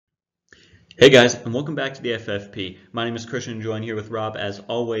Hey guys, and welcome back to the FFP. My name is Christian, joined here with Rob as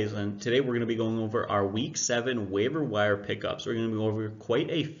always, and today we're going to be going over our Week 7 waiver wire pickups. We're going to go over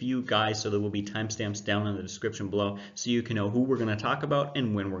quite a few guys, so there will be timestamps down in the description below so you can know who we're going to talk about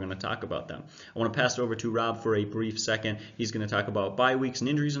and when we're going to talk about them. I want to pass it over to Rob for a brief second. He's going to talk about bye weeks and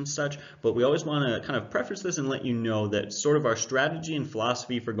injuries and such, but we always want to kind of preface this and let you know that sort of our strategy and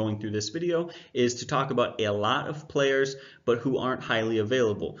philosophy for going through this video is to talk about a lot of players, but who aren't highly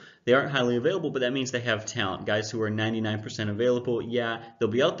available. They aren't highly available, but that means they have talent. Guys who are 99% available, yeah, they'll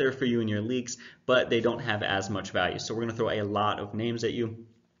be out there for you in your leagues, but they don't have as much value. So we're going to throw a lot of names at you,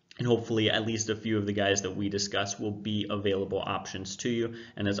 and hopefully at least a few of the guys that we discuss will be available options to you.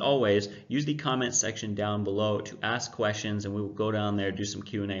 And as always, use the comment section down below to ask questions, and we will go down there, do some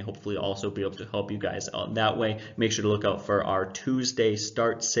Q&A, hopefully also be able to help you guys out that way. Make sure to look out for our Tuesday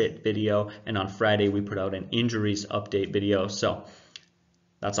start sit video, and on Friday we put out an injuries update video. So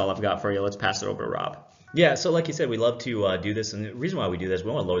that's all I've got for you. Let's pass it over to Rob. Yeah, so like you said, we love to do this, and the reason why we do this, we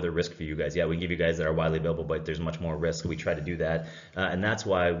want to lower the risk for you guys. Yeah, we give you guys that are widely available, but there's much more risk. We try to do that, and that's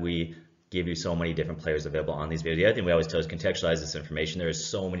why we give you so many different players available on these videos. The other thing we always tell is contextualize this information. There is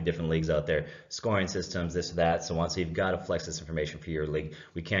so many different leagues out there, scoring systems, this, that, so on. So you've got to flex this information for your league.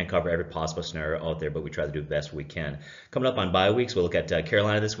 We can't cover every possible scenario out there, but we try to do the best we can. Coming up on bye weeks, we'll look at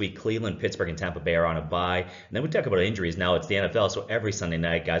Carolina this week. Cleveland, Pittsburgh, and Tampa Bay are on a bye. And then we talk about injuries. Now it's the NFL, so every Sunday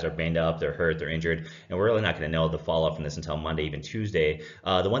night, guys are banged up, they're hurt, they're injured, and we're really not going to know the fallout from this until Monday, even Tuesday.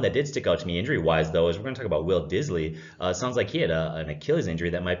 The one that did stick out to me injury-wise, though, is we're going to talk about Will Disley. Sounds like he had an Achilles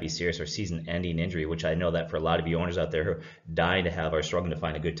injury that might be serious or season-ending injury, which I know that for a lot of you owners out there who are dying to have or struggling to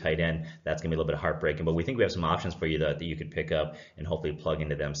find a good tight end, that's going to be a little bit heartbreaking. But we think we have some options for you that you could pick up and hopefully plug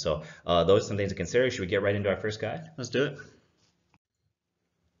into them. So those are some things to consider. Should we get right into our first guy? Let's do it.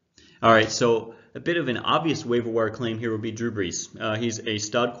 All right, so a bit of an obvious waiver wire claim here would be Drew Brees. He's a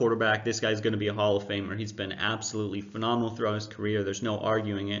stud quarterback. This guy's going to be a Hall of Famer. He's been absolutely phenomenal throughout his career. There's no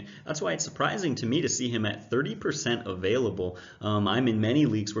arguing it. That's why it's surprising to me to see him at 30% available. I'm in many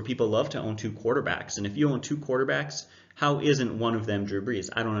leagues where people love to own two quarterbacks, and if you own two quarterbacks, how isn't one of them Drew Brees?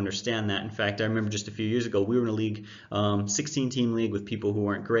 I don't understand that. In fact, I remember just a few years ago, we were in a league, 16-team league with people who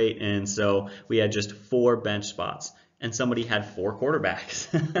weren't great, and so we had just 4 bench spots, and somebody had 4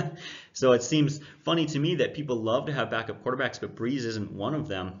 quarterbacks. So it seems funny to me that people love to have backup quarterbacks, but Brees isn't one of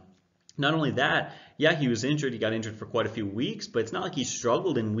them. Not only that, yeah, he was injured. He got injured for quite a few weeks, but it's not like he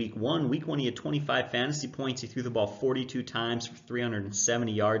struggled in week 1. Week 1, he had 25 fantasy points. He threw the ball 42 times for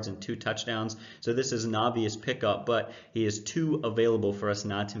 370 yards and 2 touchdowns. So this is an obvious pickup, but he is too available for us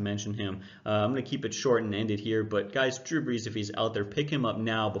not to mention him. I'm going to keep it short and end it here, but guys, Drew Brees, if he's out there, pick him up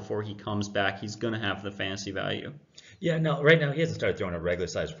now before he comes back. He's going to have the fantasy value. Yeah, no, right now he hasn't started throwing a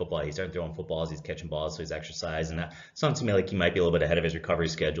regular-sized football. He started throwing footballs, he's catching balls, so he's exercising. That sounds to me like he might be a little bit ahead of his recovery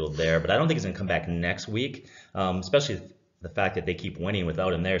schedule there, but I don't think he's going to come back next week, especially the fact that they keep winning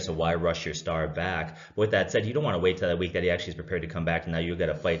without him there, so why rush your star back? But with that said, you don't want to wait till that week that he actually is prepared to come back, and now you've got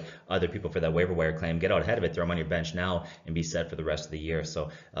to fight other people for that waiver wire claim. Get out ahead of it, throw him on your bench now, and be set for the rest of the year. So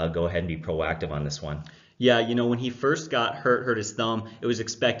go ahead and be proactive on this one. Yeah, you know, when he first got hurt his thumb, it was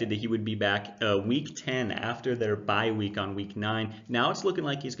expected that he would be back week 10 after their bye week on week 9. Now it's looking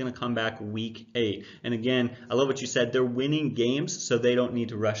like he's going to come back week 8. And again, I love what you said. They're winning games, so they don't need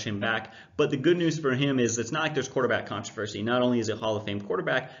to rush him back. But the good news for him is it's not like there's quarterback controversy. Not only is it Hall of Fame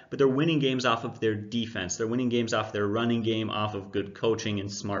quarterback, but they're winning games off of their defense. They're winning games off their running game, off of good coaching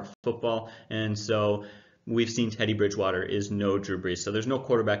and smart football. And so we've seen Teddy Bridgewater is no Drew Brees, so there's no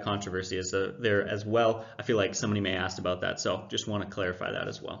quarterback controversy there as well. I feel like somebody may ask about that, so just want to clarify that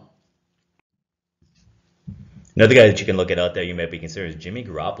as well. Another guy that you can look at out there you might be considering is Jimmy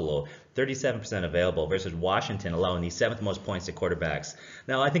Garoppolo, 37% available versus Washington, allowing the 7th most points to quarterbacks.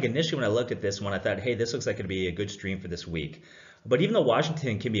 Now, I think initially when I looked at this one, I thought, hey, this looks like it'd be a good stream for this week. But even though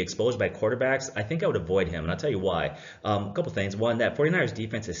Washington can be exposed by quarterbacks, I think I would avoid him, and I'll tell you why. A couple things. One, that 49ers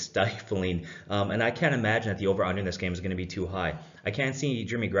defense is stifling, and I can't imagine that the over-under in this game is going to be too high. I can't see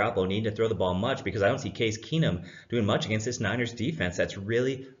Jimmy Garoppolo needing to throw the ball much because I don't see Case Keenum doing much against this Niners defense that's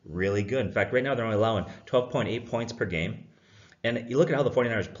really, really good. In fact, right now they're only allowing 12.8 points per game. And you look at how the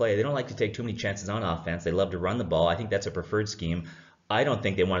 49ers play, they don't like to take too many chances on offense. They love to run the ball. I think that's a preferred scheme. I don't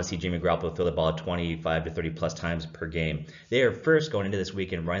think they want to see Jimmy Garoppolo throw the ball 25 to 30 plus times per game. They are first going into this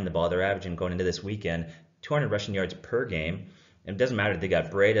weekend running the ball. They're averaging going into this weekend 200 rushing yards per game. And it doesn't matter. They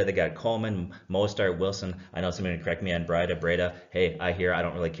got Breda, they got Coleman, Mostert, Wilson. I know somebody can correct me on Breda. Hey, I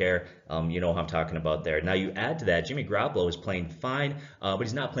don't really care. You know what I'm talking about there. Now you add to that, Jimmy Garoppolo is playing fine, but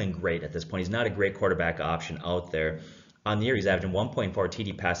he's not playing great at this point. He's not a great quarterback option out there. On the year, he's averaging 1.4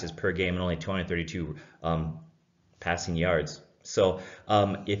 TD passes per game and only 232 passing yards. So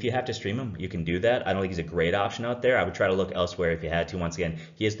if you have to stream him, you can do that. I don't think he's a great option out there. I would try to look elsewhere if you had to. Once again,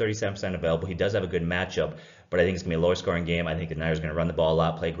 he is 37% available. He does have a good matchup, but I think it's going to be a lower scoring game. I think the Niners are going to run the ball a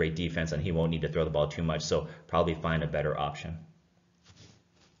lot, play great defense, and he won't need to throw the ball too much. So probably find a better option.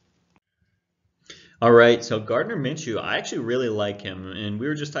 All right, so Gardner Minshew, I actually really like him, and we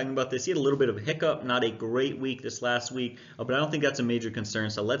were just talking about this. He had a little bit of a hiccup, not a great week this last week, but I don't think that's a major concern,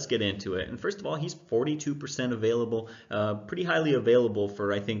 so let's get into it. And first of all, he's 42% available, pretty highly available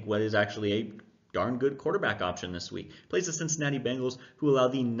for, I think, what is actually a darn good quarterback option this week. Plays the Cincinnati Bengals, who allow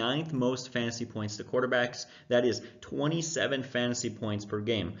the 9th most fantasy points to quarterbacks. That is 27 fantasy points per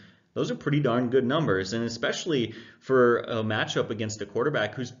game. Those are pretty darn good numbers, and especially for a matchup against a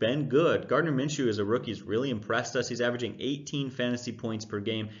quarterback who's been good. Gardner Minshew as a rookie has really impressed us. He's averaging 18 fantasy points per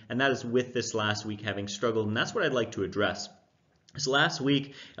game, and that is with this last week having struggled, and that's what I'd like to address. This last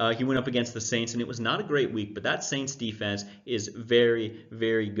week, he went up against the Saints, and it was not a great week, but that Saints defense is very,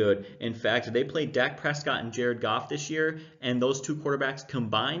 very good. In fact, they played Dak Prescott and Jared Goff this year, and those two quarterbacks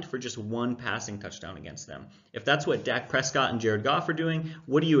combined for just 1 passing touchdown against them. If that's what Dak Prescott and Jared Goff are doing,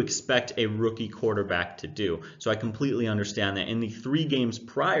 what do you expect a rookie quarterback to do? So I completely understand that. In the 3 games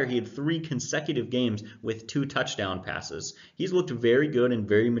prior, he had 3 consecutive games with 2 touchdown passes. He's looked very good and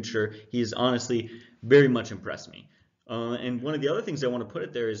very mature. He's honestly very much impressed me. And one of the other things I want to put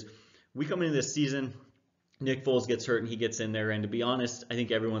it there is we come into this season, Nick Foles gets hurt and he gets in there. And to be honest, I think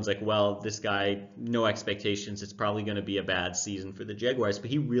everyone's like, well, this guy, no expectations. It's probably going to be a bad season for the Jaguars. But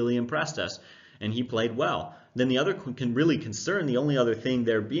he really impressed us and he played well. Then the other concern, the only other thing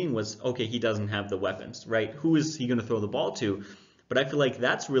there being was, okay, he doesn't have the weapons, right? Who is he going to throw the ball to? But I feel like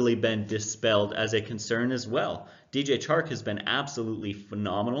that's really been dispelled as a concern as well. DJ Chark has been absolutely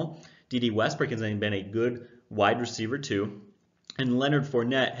phenomenal. D.D. Westbrook has been a good wide receiver too. And Leonard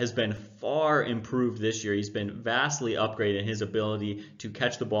Fournette has been far improved this year. He's been vastly upgraded in his ability to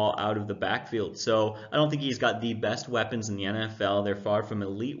catch the ball out of the backfield. So I don't think he's got the best weapons in the NFL. They're far from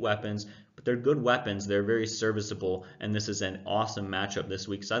elite weapons, but they're good weapons. They're very serviceable, and this is an awesome matchup this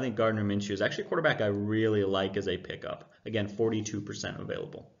week. So I think Gardner Minshew is actually a quarterback I really like as a pickup. Again, 42%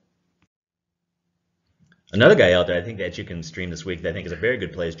 available. Another guy out there I think that you can stream this week that I think is a very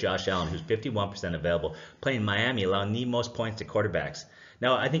good play is Josh Allen, who's 51% available, playing Miami, allowing the most points to quarterbacks.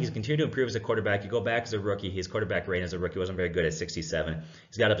 Now, I think he's continued to improve as a quarterback. You go back as a rookie, his quarterback rating as a rookie wasn't very good at 67.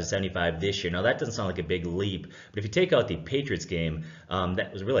 He's got up to 75 this year. Now, that doesn't sound like a big leap, but if you take out the Patriots game,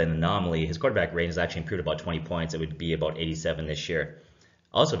 that was really an anomaly. His quarterback rating has actually improved about 20 points. It would be about 87 this year.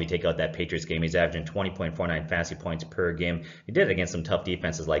 Also, if you take out that Patriots game, he's averaging 20.49 fantasy points per game. He did it against some tough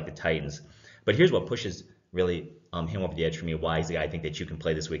defenses like the Titans. But here's what pushes really him over the edge for me. Why he's the guy I think that you can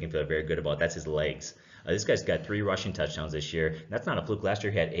play this week and feel very good about. That's his legs. This guy's got 3 rushing touchdowns this year. That's not a fluke. Last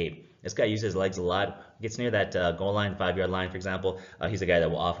year he had 8. This guy uses his legs a lot. Gets near that goal line, 5-yard line, for example. He's a guy that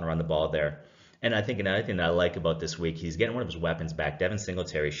will often run the ball there. And I think another thing that I like about this week, he's getting one of his weapons back. Devin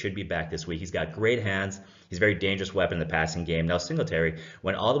Singletary should be back this week. He's got great hands. He's a very dangerous weapon in the passing game. Now, Singletary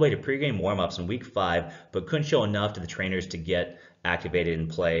went all the way to pregame warmups in week 5, but couldn't show enough to the trainers to get activated and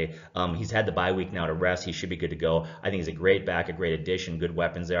play. He's had the bye week now to rest. He should be good to go. I think he's a great back, a great addition, good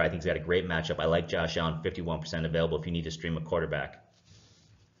weapons there. I think he's got a great matchup. I like Josh Allen, 51% available if you need to stream a quarterback.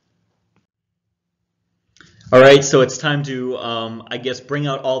 All right, so it's time to, I guess, bring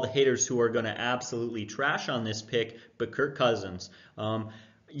out all the haters who are going to absolutely trash on this pick, but Kirk Cousins.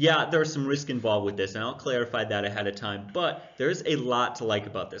 Yeah, there's some risk involved with this, and I'll clarify that ahead of time, but there's a lot to like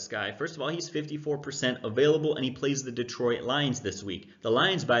about this guy. First of all, he's 54% available, and he plays the Detroit Lions this week. The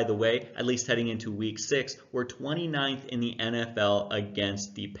Lions, by the way, at least heading into week 6, were 29th in the NFL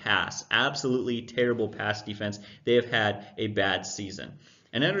against the pass. Absolutely terrible pass defense. They have had a bad season.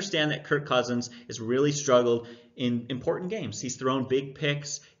 And I understand that Kirk Cousins has really struggled in important games. He's thrown big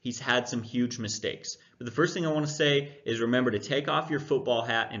picks. He's had some huge mistakes. But the first thing I want to say is remember to take off your football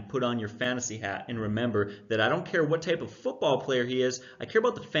hat and put on your fantasy hat. And remember that I don't care what type of football player he is. I care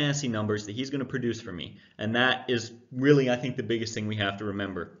about the fantasy numbers that he's going to produce for me. And that is really, I think, the biggest thing we have to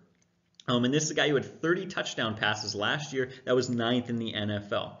remember. And this is a guy who had 30 touchdown passes last year. That was 9th in the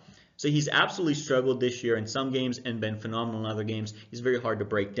NFL. So he's absolutely struggled this year in some games and been phenomenal in other games. He's very hard to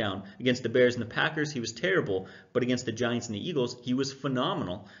break down. Against the Bears and the Packers, he was terrible, but against the Giants and the Eagles, he was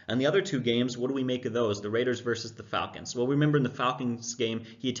phenomenal. And the other 2 games, what do we make of those? The Raiders versus the Falcons. Well, remember in the Falcons game,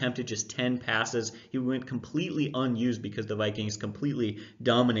 he attempted just 10 passes. He went completely unused because the Vikings completely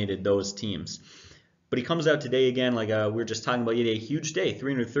dominated those teams. But he comes out today again, like we were just talking about, he had a huge day,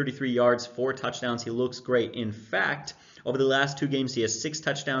 333 yards, 4 touchdowns. He looks great. In fact, over the last 2 games, he has 6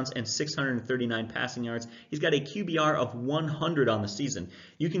 touchdowns and 639 passing yards. He's got a QBR of 100 on the season.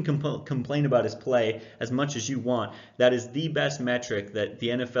 You can complain about his play as much as you want. That is the best metric that the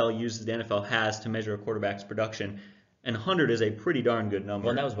NFL uses, the NFL has to measure a quarterback's production. And 100 is a pretty darn good number.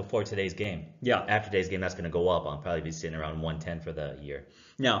 Well, that was before today's game. Yeah. After today's game, that's going to go up. I'll probably be sitting around 110 for the year.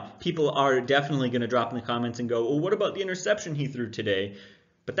 Now, people are definitely going to drop in the comments and go, well, what about the interception he threw today?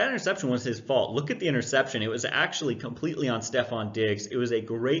 But that interception was his fault. Look at the interception. It was actually completely on Stefon Diggs. It was a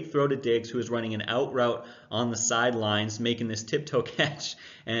great throw to Diggs, who was running an out route on the sidelines, making this tiptoe catch,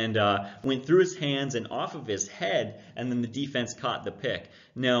 and went through his hands and off of his head, and then the defense caught the pick.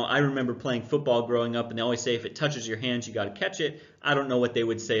 Now, I remember playing football growing up, and they always say if it touches your hands, you got to catch it. I don't know what they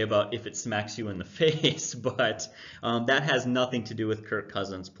would say about if it smacks you in the face, but that has nothing to do with Kirk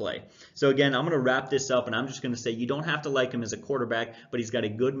Cousins' play. So again, I'm going to wrap this up, and I'm just going to say you don't have to like him as a quarterback, but he's got a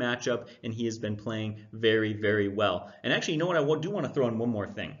good matchup, and he has been playing very, very well. And actually, you know what? I do want to throw in one more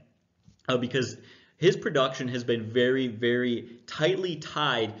thing, because his production has been very, very tightly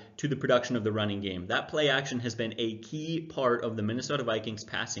tied to the production of the running game. That play action has been a key part of the Minnesota Vikings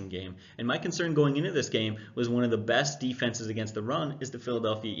passing game. And my concern going into this game was one of the best defenses against the run is the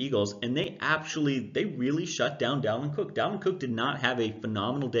Philadelphia Eagles. And they really shut down Dalvin Cook. Dalvin Cook did not have a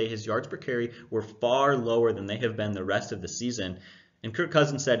phenomenal day. His yards per carry were far lower than they have been the rest of the season. And Kirk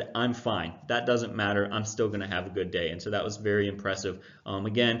Cousins said, I'm fine. That doesn't matter. I'm still going to have a good day. And so that was very impressive.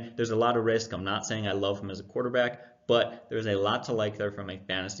 Again, there's a lot of risk. I'm not saying I love him as a quarterback, but there's a lot to like there from a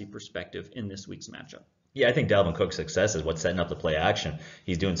fantasy perspective in this week's matchup. Yeah, I think Dalvin Cook's success is what's setting up the play action.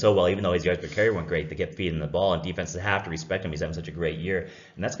 He's doing so well, even though his yards per carry weren't great. They kept feeding the ball, and defenses have to respect him. He's having such a great year.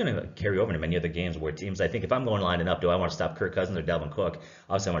 And that's going to carry over into many other games where teams, I think, if I'm going lining up, do I want to stop Kirk Cousins or Dalvin Cook?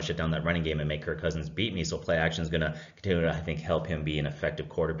 Obviously, I want to shut down that running game and make Kirk Cousins beat me, so play action is going to continue to, I think, help him be an effective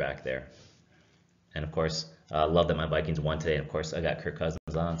quarterback there. And, of course, I love that my Vikings won today. And, of course, I got Kirk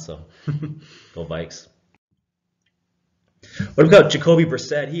Cousins on, so go Vikes. What about Jacoby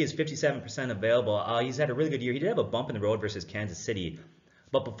Brissett? He is 57% available. He's had a really good year. He did have a bump in the road versus Kansas City.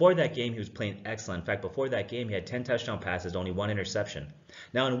 But before that game, he was playing excellent. In fact, before that game, he had 10 touchdown passes, only 1 interception.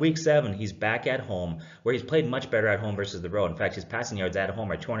 Now, in Week 7, he's back at home, where he's played much better at home versus the road. In fact, his passing yards at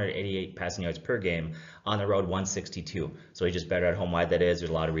home are 288 passing yards per game. On the road, 162. So he's just better at home. Why that is, there's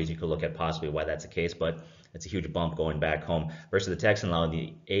a lot of reasons you could look at possibly why that's the case, but it's a huge bump going back home versus the Texans, allowing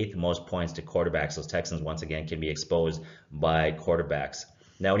the 8th most points to quarterbacks. Those Texans, once again, can be exposed by quarterbacks.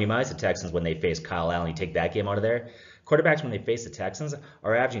 Now, when you minus the Texans when they face Kyle Allen, you take that game out of there. Quarterbacks, when they face the Texans,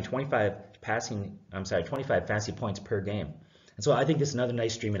 are averaging 25 fantasy points per game. And so I think this is another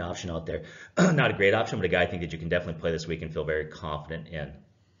nice streaming option out there. Not a great option, but a guy I think that you can definitely play this week and feel very confident in.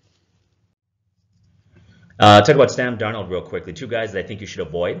 Talk about Sam Darnold real quickly. 2 guys that I think you should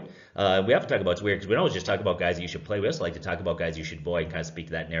avoid. We have to talk about, it's weird because we don't always just talk about guys that you should play. We also like to talk about guys you should avoid and kind of speak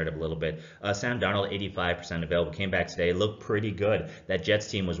to that narrative a little bit. Sam Darnold, 85% available, came back today, looked pretty good. That Jets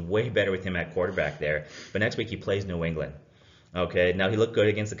team was way better with him at quarterback there. But next week he plays New England. Okay, now he looked good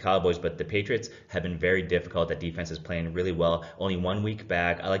against the Cowboys, but the Patriots have been very difficult. That defense is playing really well. Only 1 week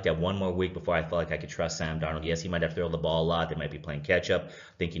back. I like to have 1 more week before I felt like I could trust Sam Darnold. Yes, he might have to throw the ball a lot. They might be playing catch-up. I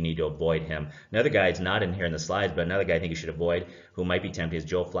think you need to avoid him. Another guy, it's not in here in the slides, but another guy I think you should avoid who might be tempted is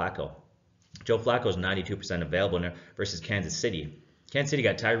Joe Flacco. Joe Flacco is 92% available versus Kansas City. Kansas City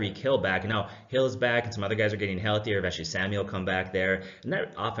got Tyreek Hill back, and now Hill is back, and some other guys are getting healthier. Eventually Samuel come back there, and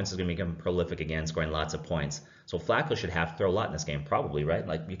that offense is going to become prolific again, scoring lots of points. So Flacco should have to throw a lot in this game, probably, right?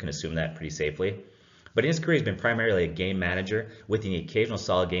 Like, you can assume that pretty safely. But in his career, he's been primarily a game manager with an occasional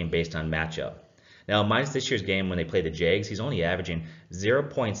solid game based on matchup. Now, minus this year's game when they play the Jags, he's only averaging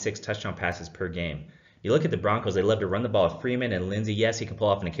 0.6 touchdown passes per game. You look at the Broncos, they love to run the ball with Freeman and Lindsey. Yes, he can pull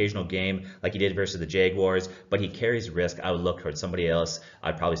off an occasional game like he did versus the Jaguars, but he carries risk. I would look towards somebody else.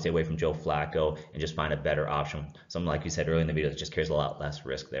 I'd probably stay away from Joe Flacco and just find a better option. Something like you said earlier in the video that just carries a lot less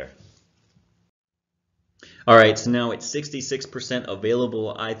risk there. All right, so now it's 66%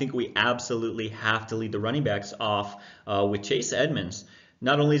 available. I think we absolutely have to lead the running backs off with Chase Edmonds.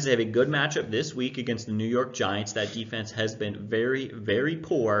 Not only does he have a good matchup this week against the New York Giants, that defense has been very, very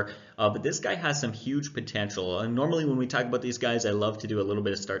poor, but this guy has some huge potential. And normally when we talk about these guys, I love to do a little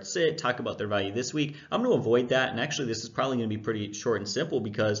bit of start-sit, talk about their value this week. I'm going to avoid that, and actually this is probably going to be pretty short and simple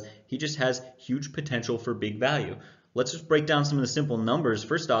because he just has huge potential for big value. Let's just break down some of the simple numbers.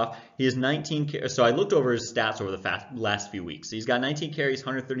 First off, he has 19 so I looked over his stats over the last few weeks. He's got 19 carries,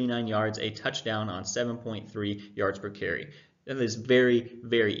 139 yards, a touchdown on 7.3 yards per carry. That is very,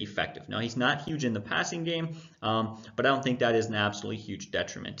 very effective. Now, he's not huge in the passing game, but I don't think that is an absolutely huge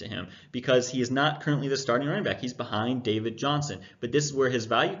detriment to him because he is not currently the starting running back. He's behind David Johnson. But this is where his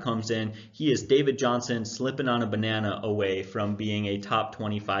value comes in. He is David Johnson slipping on a banana away from being a top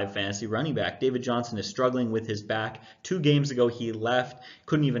 25 fantasy running back. David Johnson is struggling with his back. 2 games ago, he left,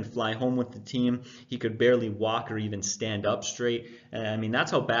 couldn't even fly home with the team. He could barely walk or even stand up straight. I mean, that's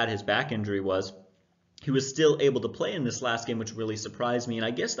how bad his back injury was. He was still able to play in this last game, which really surprised me. And I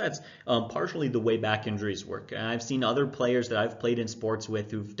guess that's partially the way back injuries work. And I've seen other players that I've played in sports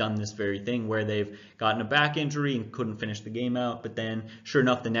with who've done this very thing where they've gotten a back injury and couldn't finish the game out. But then, sure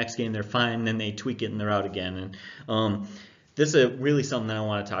enough, the next game they're fine, and then they tweak it and they're out again. And this is really something that I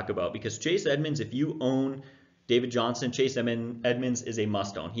want to talk about because Chase Edmonds, if you own David Johnson, Chase Edmonds is a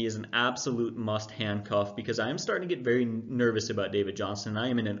must-own. He is an absolute must handcuff because I am starting to get very nervous about David Johnson. I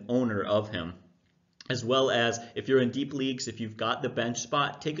am an owner of him. As well as if you're in deep leagues, if you've got the bench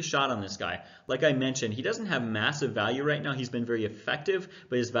spot, take a shot on this guy. Like I mentioned, he doesn't have massive value right now. He's been very effective,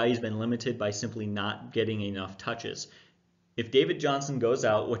 but his value's been limited by simply not getting enough touches. If David Johnson goes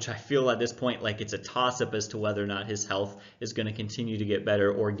out, which I feel at this point like it's a toss-up as to whether or not his health is going to continue to get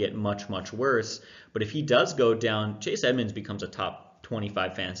better or get much, much worse. But if he does go down, Chase Edmonds becomes a top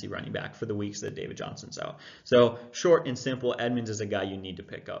 25 fantasy running back for the weeks that David Johnson's out. So short and simple, Edmonds is a guy you need to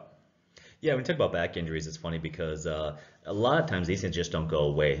pick up. Yeah, when we talk about back injuries, it's funny because a lot of times these things just don't go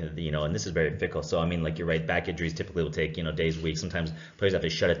away, and this is very fickle. So, I mean, like you're right, back injuries typically will take, days, weeks. Sometimes players have to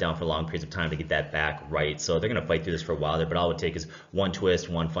shut it down for long periods of time to get that back right. So they're going to fight through this for a while there, but all it would take is one twist,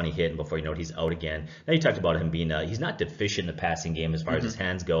 one funny hit, and before you know it, he's out again. Now, you talked about him being, he's not deficient in the passing game as far as his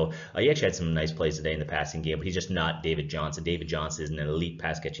hands go. He actually had some nice plays today in the passing game, but he's just not David Johnson. David Johnson is an elite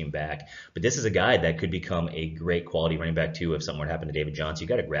pass-catching back. But this is a guy that could become a great quality running back, too, if something were to happen to David Johnson. You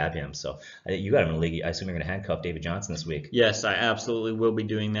got to grab him. So you got him in the league. I assume you're going to handcuff David Johnson this week. Yes, I absolutely will be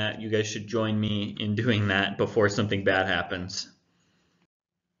doing that. You guys should join me in doing that before something bad happens.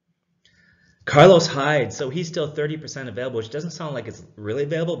 Carlos Hyde, so he's still 30% available, which doesn't sound like it's really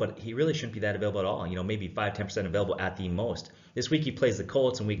available, but he really shouldn't be that available at all. Maybe 5-10% available at the most. This week he plays the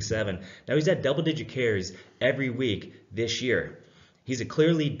Colts in week 7. Now he's had double-digit carries every week this year. He's a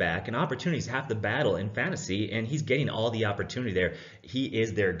clear lead back, and opportunities half the battle in fantasy, and he's getting all the opportunity there. He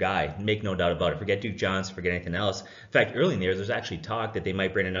is their guy, make no doubt about it. Forget Duke Johnson, forget anything else. In fact, early in the year, there's actually talk that they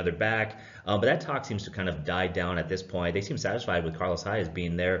might bring another back, but that talk seems to kind of die down at this point. They seem satisfied with Carlos Hyde as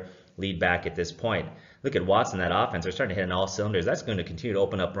being their lead back at this point. Look at Watson, that offense. They're starting to hit on all cylinders. That's going to continue to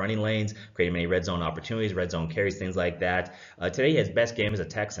open up running lanes, creating many red zone opportunities, red zone carries, things like that. Today, his best game as a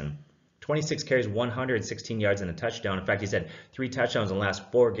Texan. 26 carries, 116 yards, and a touchdown. In fact, he's had 3 touchdowns in the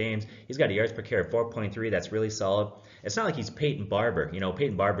last 4 games. He's got a yards per carry of 4.3. That's really solid. It's not like he's Peyton Barber.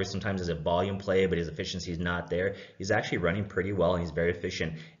 Peyton Barber sometimes is a volume play, but his efficiency is not there. He's actually running pretty well, and he's very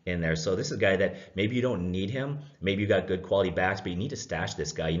efficient in there. So this is a guy that maybe you don't need him. Maybe you got good quality backs, but you need to stash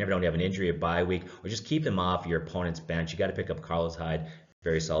this guy. You never know when you have an injury or bye week, or just keep him off your opponent's bench. You got to pick up Carlos Hyde.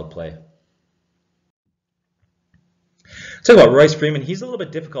 Very solid play. Talk about Royce Freeman. He's a little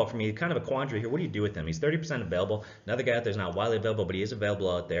bit difficult for me. Kind of a quandary here. What do you do with him? He's 30% available. Another guy out there is not widely available, but he is available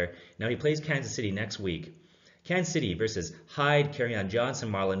out there. Now he plays Kansas City next week. Kansas City versus Hyde, Kerryon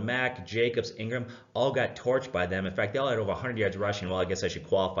Johnson, Marlon Mack, Jacobs, Ingram, all got torched by them. In fact, they all had over 100 yards rushing. Well, I guess I should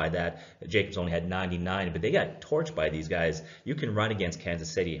qualify that. Jacobs only had 99, but they got torched by these guys. You can run against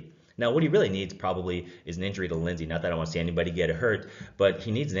Kansas City. Now, what he really needs probably is an injury to Lindsey. Not that I don't want to see anybody get hurt, but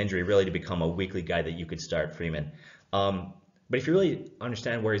he needs an injury really to become a weekly guy that you could start Freeman. But if you really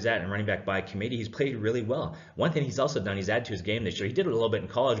understand where he's at and running back by committee, he's played really well. One thing he's also done, he's added to his game this year. He did it a little bit in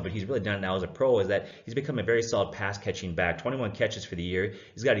college, but he's really done it now as a pro, is that he's become a very solid pass-catching back. 21 catches for the year.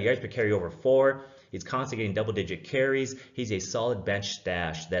 He's got a yards per carry over 4. He's constantly getting double-digit carries. He's a solid bench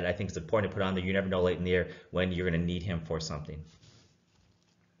stash that I think is important to put on there. You never know late in the year when you're going to need him for something.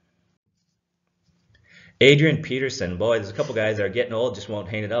 Adrian Peterson, boy, there's a couple guys that are getting old, just won't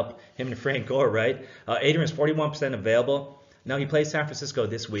hang it up. Him and Frank Gore, right? Adrian is 41% available. Now he plays San Francisco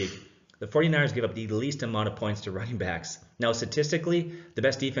this week. The 49ers give up the least amount of points to running backs. Now statistically, the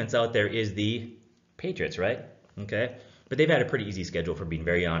best defense out there is the Patriots, right? Okay, but they've had a pretty easy schedule, for being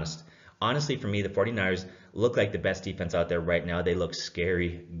very honest. Honestly, for me, the 49ers look like the best defense out there right now. They look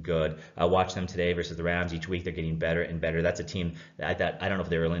scary good. I watched them today versus the Rams. Each week they're getting better and better. That's a team that I don't know if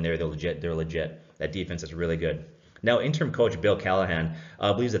they're early in there. They're legit. That defense is really good. Now, interim coach Bill Callahan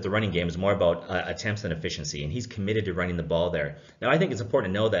believes that the running game is more about attempts than efficiency, and he's committed to running the ball there. Now, I think it's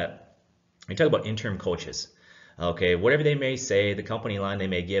important to know that when you talk about interim coaches, Okay, whatever they may say, the company line they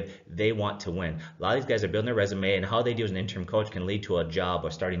may give, they want to win. A lot of these guys are building their resume, and how they do as an interim coach can lead to a job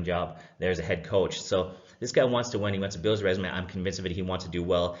or starting job there as a head coach. So this guy wants to win. He wants to build his resume. I'm convinced of it. He wants to do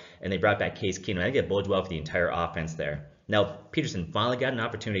well, and they brought back Case Keenum. I think it bodes well for the entire offense there. Now, Peterson finally got an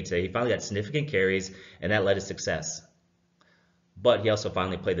opportunity today. He finally got significant carries, and that led to success. But he also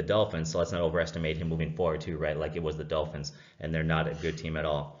finally played the Dolphins, so let's not overestimate him moving forward too, right? Like it was the Dolphins, and they're not a good team at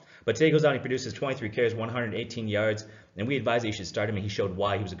all. But today he goes out and he produces 23 carries, 118 yards, and we advise that you should start him, and he showed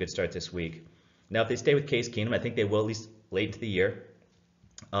why he was a good start this week. Now, if they stay with Case Keenum, I think they will at least late into the year.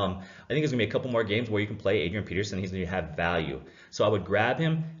 I think there's going to be a couple more games where you can play Adrian Peterson. He's going to have value. So I would grab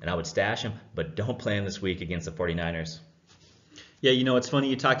him, and I would stash him, but don't play him this week against the 49ers. Yeah, it's funny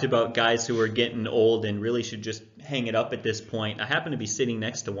you talked about guys who are getting old and really should just hang it up at this point. I happen to be sitting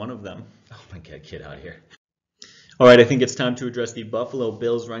next to one of them. Oh my God, get out of here. All right, I think it's time to address the Buffalo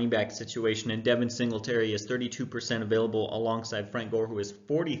Bills running back situation, and Devin Singletary is 32% available alongside Frank Gore, who is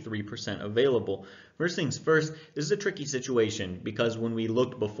 43% available. First things first, this is a tricky situation because when we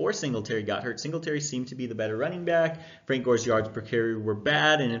looked before Singletary got hurt, Singletary seemed to be the better running back. Frank Gore's yards per carry were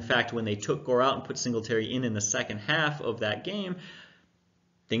bad, and in fact, when they took Gore out and put Singletary in the second half of that game,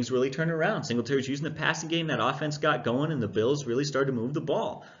 things really turned around. Singletary was using the passing game, that offense got going, and the Bills really started to move the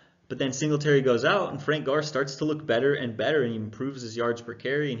ball. But then Singletary goes out, and Frank Gore starts to look better and better, and he improves his yards per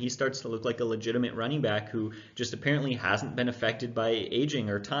carry, and he starts to look like a legitimate running back who just apparently hasn't been affected by aging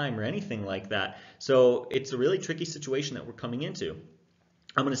or time or anything like that. So it's a really tricky situation that we're coming into.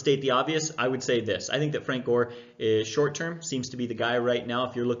 I'm going to state the obvious. I would say this. I think that Frank Gore is short-term, seems to be the guy right now.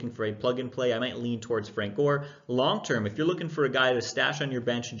 If you're looking for a plug-and-play, I might lean towards Frank Gore. Long-term, if you're looking for a guy to stash on your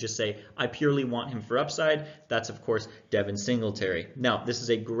bench and just say, I purely want him for upside, that's, of course, Devin Singletary. Now, this is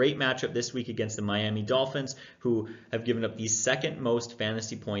a great matchup this week against the Miami Dolphins, who have given up the second most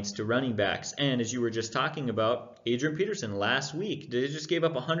fantasy points to running backs. And as you were just talking about, Adrian Peterson last week, they just gave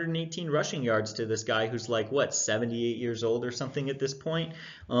up 118 rushing yards to this guy who's like, 78 years old or something at this point?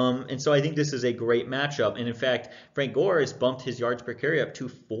 And so I think this is a great matchup. And in fact, Frank Gore has bumped his yards per carry up to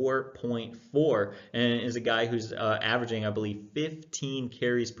 4.4 and is a guy who's averaging, I believe, 15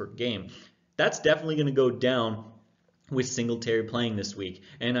 carries per game. That's definitely going to go down with Singletary playing this week.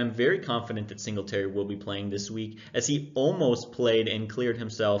 And I'm very confident that Singletary will be playing this week, as he almost played and cleared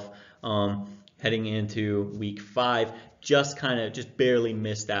himself heading into week 5. Just barely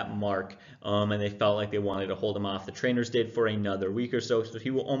missed that mark, and they felt like they wanted to hold him off. The trainers did for another week or so, so he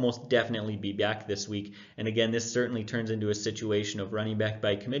will almost definitely be back this week. And again, this certainly turns into a situation of running back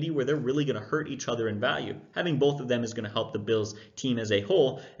by committee where they're really going to hurt each other in value. Having both of them is going to help the Bills team as a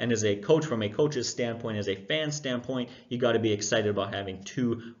whole, and as a coach, from a coach's standpoint, as a fan standpoint, you got to be excited about having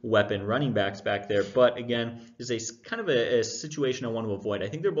 2 weapon running backs back there. But again, this is a situation I want to avoid. I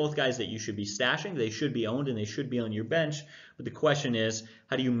think they're both guys that you should be stashing. They should be owned, and they should be on your bench. But the question is,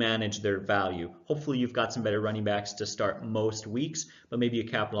 how do you manage their value? Hopefully you've got some better running backs to start most weeks, but maybe you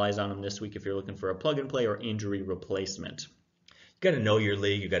capitalize on them this week if you're looking for a plug and play or injury replacement. You got to know your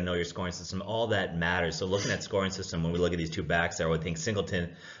league. You got to know your scoring system. All that matters. So looking at scoring system, when we look at these 2 backs there, I would think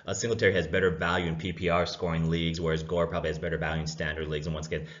Singletary has better value in PPR scoring leagues, whereas Gore probably has better value in standard leagues. And once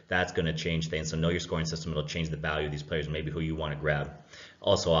again, that's going to change things. So know your scoring system. It'll change the value of these players, maybe who you want to grab.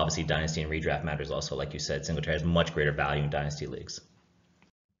 Also, obviously, dynasty and redraft matters also. Like you said, Singletary has much greater value in dynasty leagues.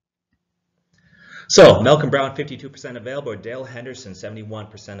 So Malcolm Brown, 52% available. Dale Henderson,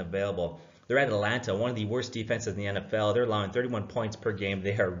 71% available. They're at Atlanta, one of the worst defenses in the NFL. They're allowing 31 points per game.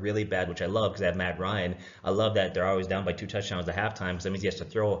 They are really bad, which I love because I have Matt Ryan. I love that they're always down by 2 touchdowns at halftime, because that means he has to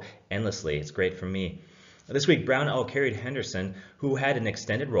throw endlessly. It's great for me. This week, Brown out-carried Henderson, who had an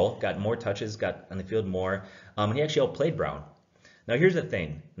extended role, got more touches, got on the field more, and he actually outplayed Brown. Now, here's the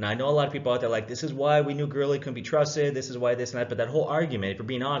thing. Now, I know a lot of people out there like, this is why we knew Gurley couldn't be trusted, this is why this and that, but that whole argument, if we're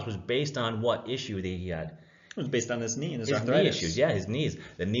being honest, was based on what issue that he had. It was based on his knee and his arthritis. Knee issues, yeah, his knees.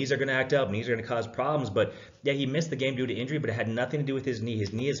 The knees are going to act up. Knees are going to cause problems. But, yeah, he missed the game due to injury, but it had nothing to do with his knee.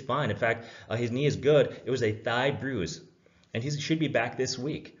 His knee is fine. In fact, his knee is good. It was a thigh bruise, and he should be back this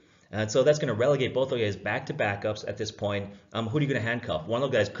week. And so that's going to relegate both of you guys back to backups at this point. Who are you going to handcuff? One of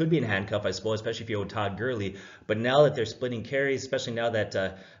those guys could be in handcuff, I suppose, especially if you're with Todd Gurley. But now that they're splitting carries, especially now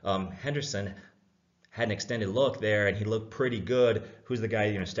that Henderson had an extended look there and he looked pretty good, who's the guy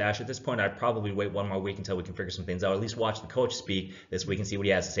you're going to stash? At this point, I'd probably wait one more week until we can figure some things out. At least watch the coach speak this week and see what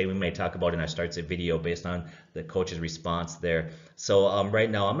he has to say. We may talk about it in our starts a video based on the coach's response there. So right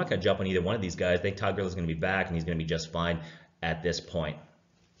now, I'm not going to jump on either one of these guys. I think Todd Gurley's going to be back and he's going to be just fine at this point.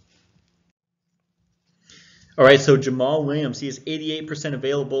 All right, so Jamal Williams, he is 88%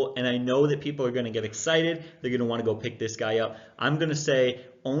 available, and I know that people are going to get excited. They're going to want to go pick this guy up. I'm going to say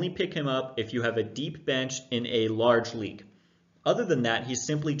only pick him up if you have a deep bench in a large league. Other than that, he's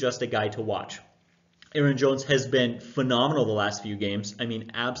simply just a guy to watch. Aaron Jones has been phenomenal the last few games. I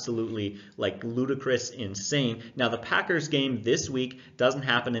mean, absolutely like ludicrous, insane. Now, the Packers game this week doesn't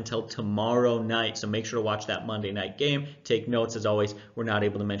happen until tomorrow night, so make sure to watch that Monday night game. Take notes, as always. We're not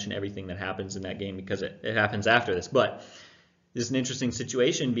able to mention everything that happens in that game because it happens after this. But this is an interesting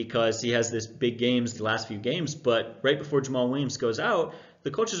situation because he has this big games, the last few games, but right before Jamal Williams goes out, the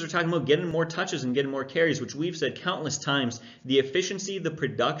coaches are talking about getting more touches and getting more carries, which we've said countless times. The efficiency, the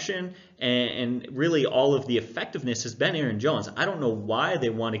production, and really all of the effectiveness has been Aaron Jones. I don't know why they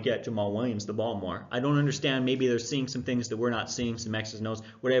want to get Jamal Williams the ball more. I don't understand. Maybe they're seeing some things that we're not seeing, some X's and O's,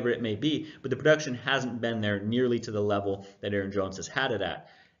 whatever it may be, but the production hasn't been there nearly to the level that Aaron Jones has had it at.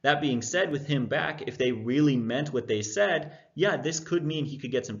 That being said, with him back, if they really meant what they said, yeah, this could mean he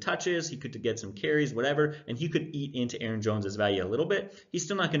could get some touches, he could get some carries, whatever, and he could eat into Aaron Jones' value a little bit. He's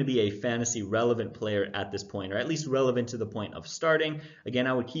still not going to be a fantasy relevant player at this point, or at least relevant to the point of starting. Again,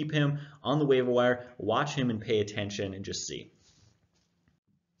 I would keep him on the waiver wire, watch him and pay attention and just see.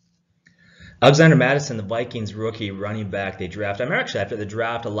 Alexander Mattison, the Vikings rookie running back they draft. I mean, actually, after the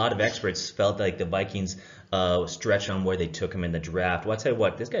draft, a lot of experts felt like the Vikings stretched on where they took him in the draft. Well, I'll tell you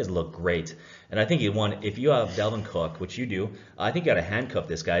what, this guy's looked great. And I think if you have Dalvin Cook, which you do, I think you got to handcuff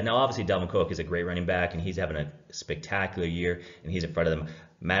this guy. Now, obviously, Dalvin Cook is a great running back, and he's having a spectacular year, and he's in front of them.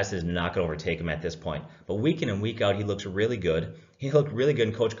 Madison is not going to overtake him at this point. But week in and week out, he looks really good. He looked really good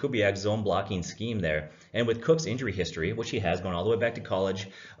in Coach Kubiak's zone blocking scheme there. And with Cook's injury history, which he has going all the way back to college,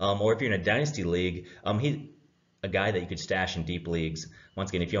 or if you're in a dynasty league, he's a guy that you could stash in deep leagues. Once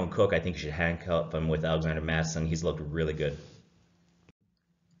again, if you own Cook, I think you should handcuff him with Alexander Mattison. He's looked really good.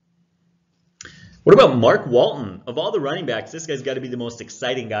 What about Mark Walton? Of all the running backs, this guy's got to be the most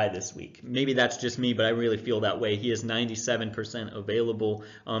exciting guy this week. Maybe that's just me, but I really feel that way. He is 97% available.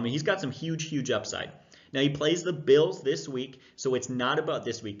 He's got some huge upside. Now, he plays the Bills this week, so it's not about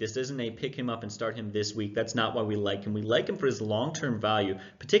this week. This isn't a pick him up and start him this week. That's not why we like him. We like him for his long-term value,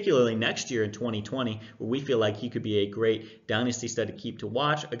 particularly next year in 2020, where we feel like he could be a great dynasty stud to keep to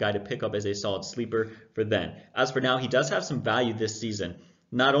watch, a guy to pick up as a solid sleeper for then. As for now, he does have some value this season.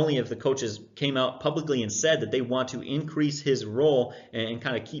 Not only have the coaches came out publicly and said that they want to increase his role and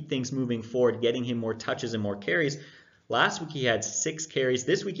kind of keep things moving forward, getting him more touches and more carries. Last week he had 6 carries.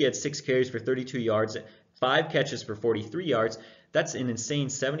 This week he had 6 carries for 32 yards, 5 catches for 43 yards. That's an insane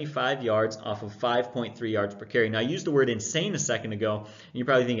 75 yards off of 5.3 yards per carry. Now, I used the word insane a second ago, and you're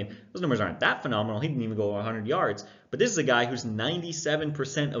probably thinking, those numbers aren't that phenomenal. He didn't even go 100 yards. But this is a guy who's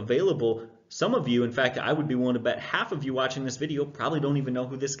 97% available. Some of you, in fact, I would be willing to bet half of you watching this video probably don't even know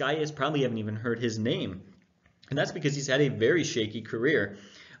who this guy is, probably haven't even heard his name. And that's because he's had a very shaky career.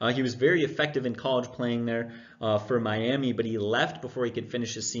 He was very effective in college playing there for Miami, but he left before he could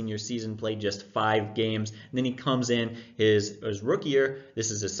finish his senior season, played just 5 games. And then he comes in his rookie year. This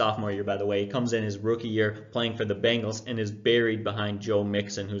is his sophomore year, by the way. He comes in his rookie year playing for the Bengals and is buried behind Joe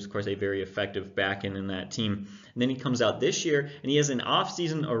Mixon, who's, of course, a very effective back end in that team. And then he comes out this year, and he has an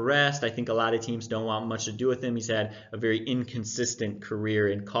off-season arrest. I think a lot of teams don't want much to do with him. He's had a very inconsistent career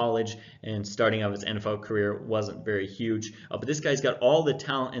in college, and starting out his NFL career wasn't very huge. But this guy's got all the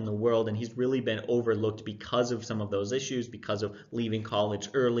talent in the world, and he's really been overlooked because of some of those issues, because of leaving college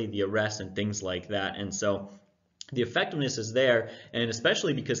early, the arrests, and things like that. And so the effectiveness is there, and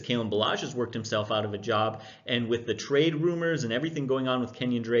especially because Kalen Ballage has worked himself out of a job, and with the trade rumors and everything going on with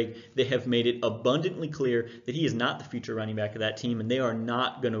Kenyon Drake, they have made it abundantly clear that he is not the future running back of that team, and they are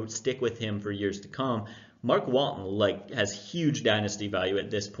not going to stick with him for years to come. Mark Walton has huge dynasty value at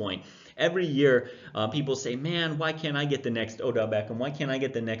this point. Every year, people say, man, why can't I get the next Odell Beckham? Why can't I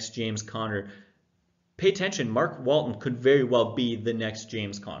get the next James Conner? Pay attention, Mark Walton could very well be the next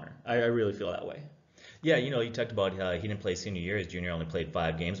James Conner. I really feel that way. Yeah, you talked about he didn't play senior year. His junior only played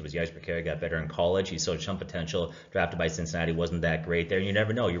 5 games. It was yards per carry, got better in college. He showed some potential. Drafted by Cincinnati, wasn't that great there. You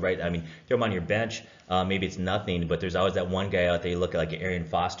never know. You're right. I mean, throw him on your bench. Maybe it's nothing, but there's always that one guy out there you look at like Arian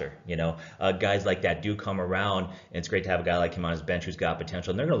Foster. Guys like that do come around, and it's great to have a guy like him on his bench who's got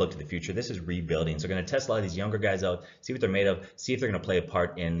potential. And they're going to look to the future. This is rebuilding. So they're going to test a lot of these younger guys out, see what they're made of, see if they're going to play a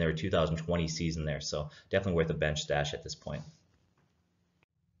part in their 2020 season there. So definitely worth a bench stash at this point.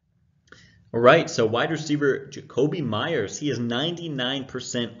 All right, so wide receiver Jakobi Meyers, he is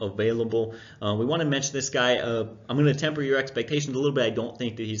 99% available. We want to mention this guy. I'm going to temper your expectations a little bit. I don't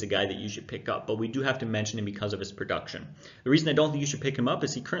think that he's a guy that you should pick up, but we do have to mention him because of his production. The reason I don't think you should pick him up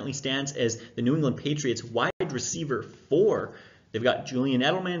is he currently stands as the New England Patriots wide receiver 4. They've got Julian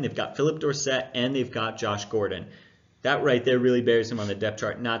Edelman, they've got Philip Dorsett, and they've got Josh Gordon. That right there really bears him on the depth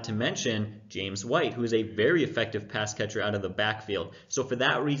chart, not to mention James White, who is a very effective pass catcher out of the backfield. So for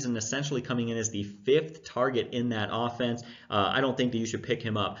that reason, essentially coming in as the 5th target in that offense, I don't think that you should pick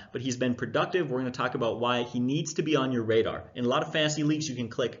him up. But he's been productive. We're going to talk about why he needs to be on your radar. In a lot of fantasy leagues, you can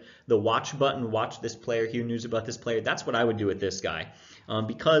click the watch button, watch this player, hear news about this player. That's what I would do with this guy.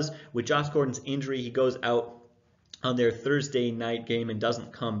 Because with Josh Gordon's injury, he goes out on their Thursday night game and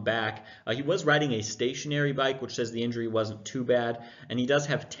doesn't come back. He was riding a stationary bike, which says the injury wasn't too bad, and he does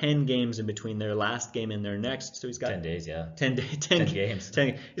have 10 games in between their last game and their next, so he's got 10 days, yeah. 10 games.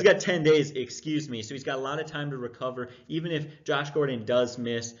 He's got 10 days, excuse me, so he's got a lot of time to recover. Even if Josh Gordon does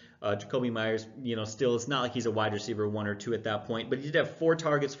miss, Jakobi Meyers, still, it's not like he's a wide receiver 1 or 2 at that point, but he did have 4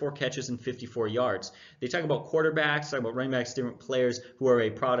 targets, 4 catches, and 54 yards. They talk about quarterbacks, talk about running backs, different players who are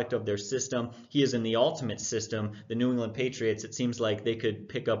a product of their system. He is in the ultimate system, the New England Patriots. It seems like they could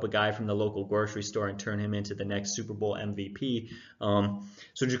pick up a guy from the local grocery store and turn him into the next Super Bowl MVP.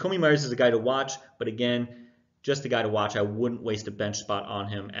 So Jakobi Meyers is a guy to watch, but again, just a guy to watch. I wouldn't waste a bench spot on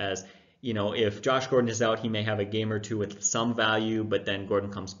him, as if Josh Gordon is out, he may have a game or 2 with some value, but then Gordon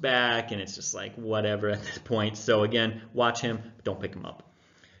comes back and it's just like whatever at this point. So again, watch him, but don't pick him up.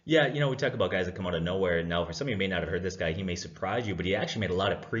 Yeah, we talk about guys that come out of nowhere. Now, for some of you who may not have heard this guy, he may surprise you, but he actually made a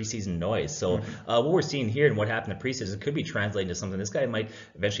lot of preseason noise. So what we're seeing here and what happened in preseason could be translating to something. This guy might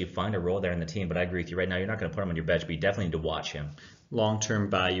eventually find a role there in the team, but I agree with you. Right now, you're not going to put him on your bench, but you definitely need to watch him. Long-term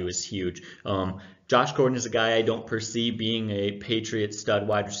value is huge. Josh Gordon is a guy I don't perceive being a Patriot stud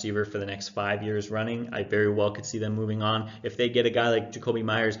wide receiver for the next 5 years running. I very well could see them moving on. If they get a guy like Jakobi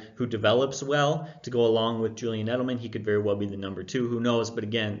Meyers who develops well to go along with Julian Edelman, he could very well be the number 2. Who knows? But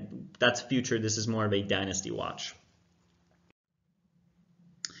again, that's future. This is more of a dynasty watch.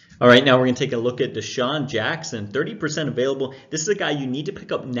 All right, now we're going to take a look at DeSean Jackson, 30% available. This is a guy you need to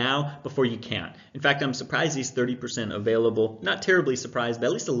pick up now before you can't. In fact, I'm surprised he's 30% available. Not terribly surprised, but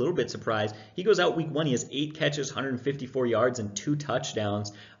at least a little bit surprised. He goes out week 1. He has 8 catches, 154 yards, and 2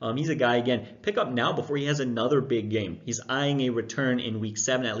 touchdowns. He's a guy, again, pick up now before he has another big game. He's eyeing a return in week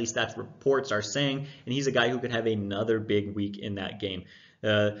 7, at least that's what reports are saying, and he's a guy who could have another big week in that game.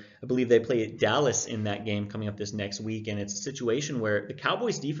 I believe they play Dallas in that game coming up this next week, and it's a situation where the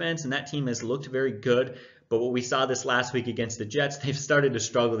Cowboys defense and that team has looked very good, but what we saw this last week against the Jets, they've started to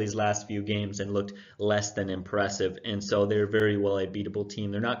struggle these last few games and looked less than impressive, and so they're very well a beatable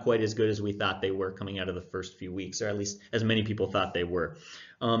team. They're not quite as good as we thought they were coming out of the first few weeks, or at least as many people thought they were.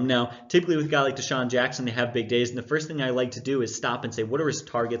 Now, typically with a guy like DeSean Jackson, they have big days, and the first thing I like to do is stop and say, what are his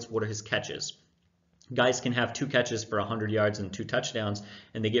targets, what are his catches? Guys can have 2 catches for 100 yards and 2 touchdowns,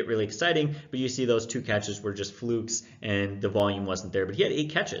 and they get really exciting, but you see those 2 catches were just flukes and the volume wasn't there. But he had 8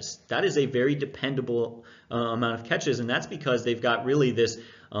 catches. That is a very dependable amount of catches, and that's because they've got really this,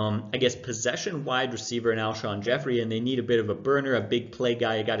 possession wide receiver in Alshon Jeffrey, and they need a bit of a burner, a big play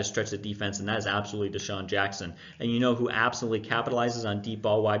guy, a guy to stretch the defense, and that is absolutely DeSean Jackson. And you know who absolutely capitalizes on deep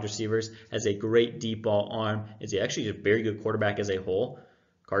ball wide receivers, has a great deep ball arm, is actually a very good quarterback as a whole?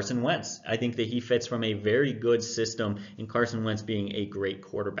 Carson Wentz. I think that he fits from a very good system in Carson Wentz being a great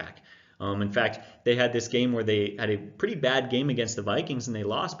quarterback. In fact, they had this game where they had a pretty bad game against the Vikings and they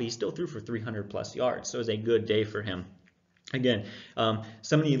lost, but he still threw for 300 plus yards. So it was a good day for him. Again,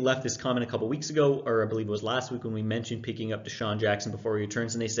 somebody left this comment a couple weeks ago, or I believe it was last week when we mentioned picking up DeSean Jackson before he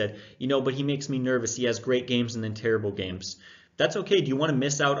returns, and they said, but he makes me nervous. He has great games and then terrible games. That's okay. Do you want to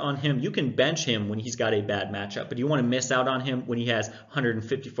miss out on him? You can bench him when he's got a bad matchup, but do you want to miss out on him when he has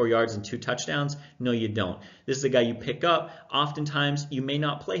 154 yards and 2 touchdowns? No, you don't. This is a guy you pick up. Oftentimes, you may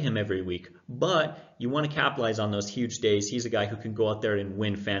not play him every week, but you want to capitalize on those huge days. He's a guy who can go out there and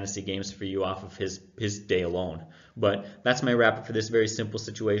win fantasy games for you off of his day alone. But that's my wrap up for this very simple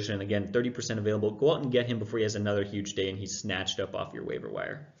situation. Again, 30% available. Go out and get him before he has another huge day and he's snatched up off your waiver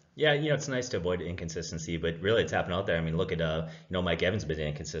wire. Yeah, it's nice to avoid inconsistency, but really it's happened out there. I mean, look at, Mike Evans has been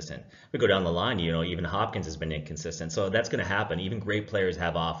inconsistent. We go down the line, even Hopkins has been inconsistent. So that's going to happen. Even great players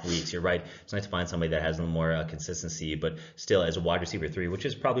have off weeks. You're right. It's nice to find somebody that has a little more consistency, but still as a wide receiver 3, which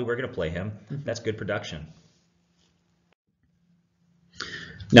is probably we're going to play him, that's good production.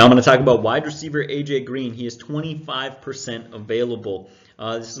 Now I'm going to talk about wide receiver AJ Green. He is 25% available.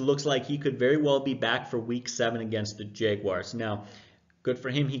 This looks like he could very well be back for week 7 against the Jaguars. Now, good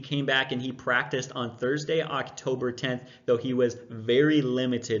for him. He came back and he practiced on Thursday, October 10th, though he was very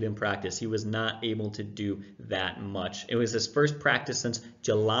limited in practice. He was not able to do that much. It was his first practice since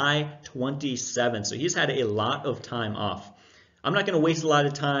July 27th, so he's had a lot of time off. I'm not going to waste a lot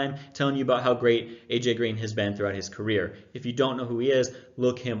of time telling you about how great AJ Green has been throughout his career. If you don't know who he is,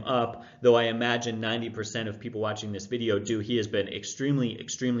 look him up, though I imagine 90% of people watching this video do. He has been extremely,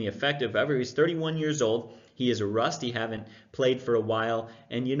 extremely effective. However, he's 31 years old. He is rusty, haven't played for a while,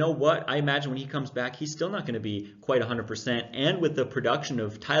 and you know what? I imagine when he comes back, he's still not going to be quite 100%, and with the production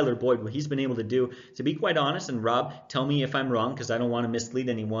of Tyler Boyd, what he's been able to do, to be quite honest, and Rob, tell me if I'm wrong because I don't want to mislead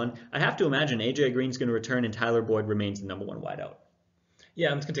anyone, I have to imagine AJ Green's going to return and Tyler Boyd remains the number one wideout.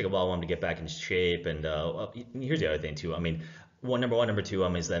 Yeah, it's going to take a while for him to get back in shape, and here's the other thing too. I mean, number one, number two,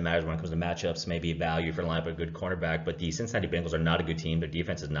 is that matters when it comes to matchups, maybe value for line up a good cornerback, but the Cincinnati Bengals are not a good team. Their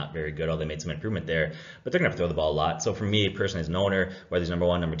defense is not very good, although they made some improvement there, but they're going to have to throw the ball a lot. So for me, personally, as an owner, whether he's number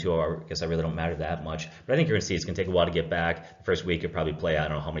one, number two, I guess I really don't matter that much, but I think you're going to see it's going to take a while to get back. The first week, you'll probably play, I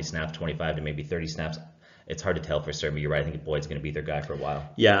don't know how many snaps, 25 to maybe 30 snaps. It's hard to tell for certain, but you're right. I think Boyd's going to be their guy for a while.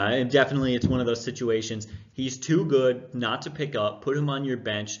 Yeah, and definitely it's one of those situations. He's too good not to pick up. Put him on your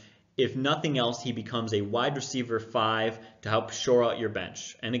bench. If nothing else, he becomes a wide receiver 5 to help shore out your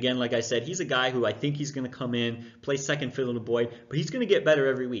bench. And again, like I said, he's a guy who I think he's going to come in, play second fiddle to Boyd, but he's going to get better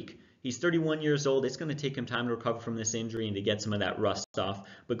every week. He's 31 years old. It's going to take him time to recover from this injury and to get some of that rust off.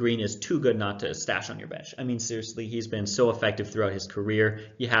 But Green is too good not to stash on your bench. I mean, seriously, he's been so effective throughout his career.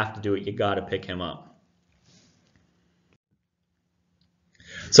 You have to do it. You got to pick him up.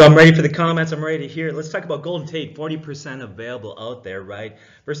 So I'm ready for the comments. I'm ready to hear it. Let's talk about Golden Tate, 40% available out there, right?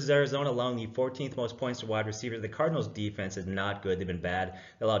 Versus Arizona, allowing the 14th most points to wide receivers. The Cardinals' defense is not good. They've been bad.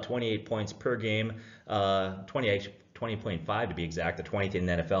 They allow 28 points per game, 20.5 to be exact, the 20th in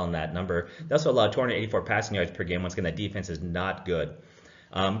the NFL in that number. They also allowed 284 passing yards per game. Once again, that defense is not good.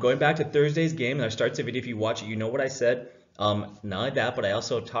 Going back to Thursday's game, and I start the video. If you watch it, you know what I said. Not only that, but I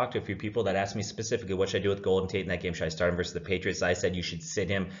also talked to a few people that asked me specifically what should I do with Golden Tate in that game. Should I start him versus the Patriots? I said you should sit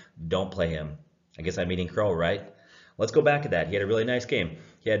him, don't play him. I guess I'm eating crow, right? Let's go back to that. He had a really nice game.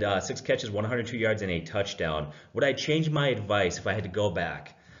 He had 6 catches, 102 yards, and a touchdown. Would I change my advice if I had to go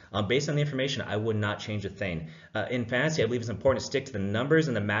back? Based on the information, I would not change a thing. In fantasy, I believe it's important to stick to the numbers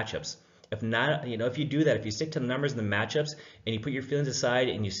and the matchups. If not, if you do that, if you stick to the numbers and the matchups, and you put your feelings aside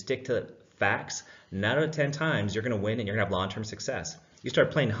and you stick to facts, 9 out of 10 times you're going to win and you're going to have long-term success. You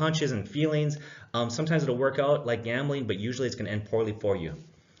start playing hunches and feelings. Sometimes it'll work out like gambling, but usually it's going to end poorly for you.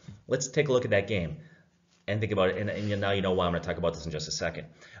 Let's take a look at that game and think about it. And now you know why I'm going to talk about this in just a second.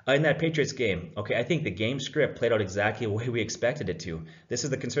 In that Patriots game, okay, I think the game script played out exactly the way we expected it to. This is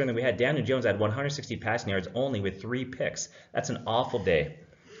the concern that we had. Daniel Jones had 160 passing yards only with 3 picks. That's an awful day.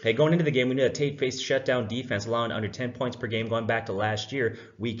 Okay, going into the game, we knew that Tate faced shutdown defense, allowing under 10 points per game going back to last year,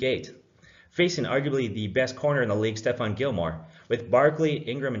 week 8. Facing arguably the best corner in the league, Stephon Gilmore. With Barkley,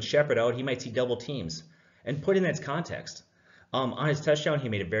 Ingram, and Shepard out, he might see double teams. And put in its context. On his touchdown, he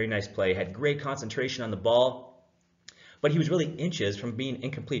made a very nice play, had great concentration on the ball, but he was really inches from being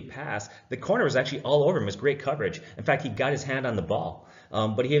incomplete pass. The corner was actually all over him. It was great coverage. In fact, he got his hand on the ball,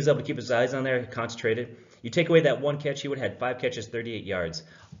 but he was able to keep his eyes on there, concentrated. You take away that 1 catch, he would have had 5 catches, 38 yards.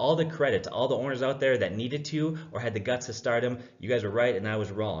 All the credit to all the owners out there that needed to or had the guts to start him. You guys were right, and I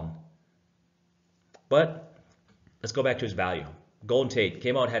was wrong. But let's go back to his value. Golden Tate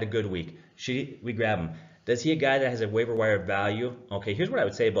came out, had a good week. Should we grab him? Does he a guy that has a waiver wire value? Okay, here's what I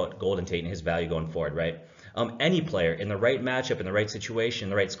would say about Golden Tate and his value going forward, right? Any player in the right matchup, in the right situation,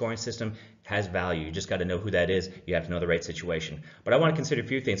 the right scoring system has value. You just got to know who that is. You have to know the right situation. But I want to consider a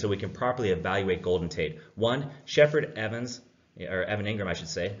few things so we can properly evaluate Golden Tate. 1, Shepard, Evans, or Evan Ingram, I should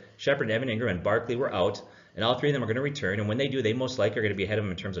say. Shepard, Evan Ingram, and Barkley were out, and all 3 of them are going to return. And when they do, they most likely are going to be ahead of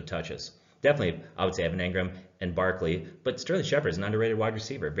him in terms of touches. Definitely, I would say Evan Ingram and Barkley, but Sterling Shepard is an underrated wide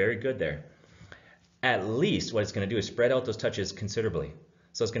receiver. Very good there. At least what it's going to do is spread out those touches considerably.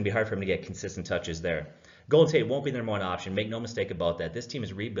 So it's going to be hard for him to get consistent touches there. Golden Tate won't be their number 1 option. Make no mistake about that. This team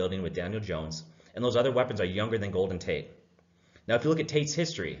is rebuilding with Daniel Jones, and those other weapons are younger than Golden Tate. Now, if you look at Tate's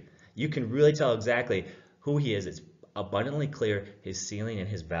history, you can really tell exactly who he is. It's abundantly clear his ceiling and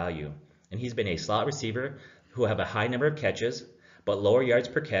his value. And he's been a slot receiver who have a high number of catches, but lower yards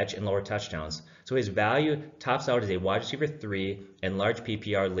per catch and lower touchdowns. So his value tops out as a wide receiver 3 in large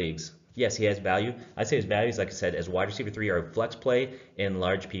PPR leagues. Yes, he has value. I'd say his value is, like I said, as wide receiver 3 or flex play in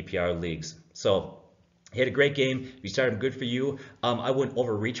large PPR leagues. So he had a great game. If you start him, good for you. I wouldn't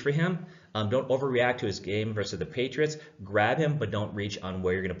overreach for him. Don't overreact to his game versus the Patriots. Grab him, but don't reach on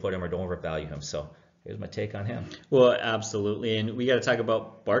where you're going to put him or don't overvalue him. So here's my take on him. Well, absolutely. And we got to talk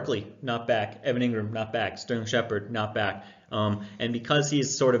about Barkley, not back. Evan Ingram, not back. Sterling Shepard, not back. And because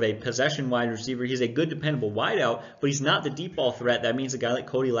he's sort of a possession wide receiver, he's a good dependable wideout, but he's not the deep ball threat. That means a guy like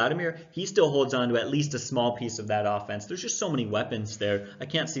Cody Latimer, he still holds on to at least a small piece of that offense. There's just so many weapons there. I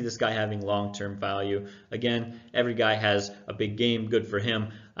can't see this guy having long-term value. Again, every guy has a big game, good for him.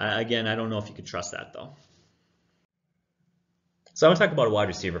 Again, I don't know if you could trust that though. So I want to talk about a wide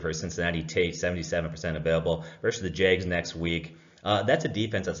receiver for Cincinnati. Tate, 77% available versus the Jags next week. That's a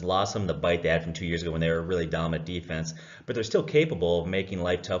defense that's lost some of the bite they had from 2 years ago when they were a really dominant defense, but they're still capable of making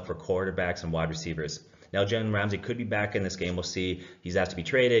life tough for quarterbacks and wide receivers. Now, Jalen Ramsey could be back in this game. We'll see. He's asked to be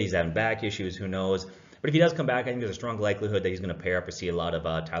traded. He's having back issues. Who knows? But if he does come back, I think there's a strong likelihood that he's going to pair up or see a lot of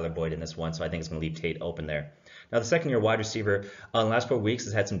Tyler Boyd in this one, so I think it's going to leave Tate open there. Now, the second-year wide receiver in the last 4 weeks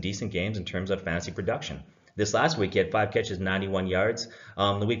has had some decent games in terms of fantasy production. This last week, he had 5 catches, 91 yards.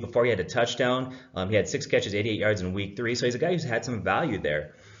 The week before, he had a touchdown. He had 6 catches, 88 yards in week 3. So he's a guy who's had some value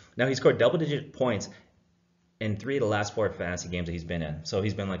there. Now, he scored double-digit points in 3 of the last 4 fantasy games that he's been in. So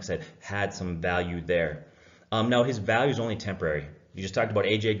he's been, like I said, had some value there. Now, his value is only temporary. You just talked about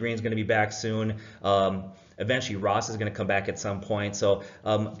A.J. Green's going to be back soon. Eventually, Ross is going to come back at some point. So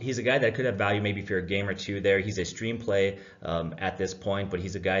he's a guy that could have value maybe if you're a game or two there. He's a stream play at this point, but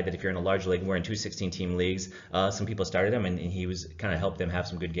he's a guy that if you're in a large league, we're in 2 16-team leagues, some people started him, and he was kind of helped them have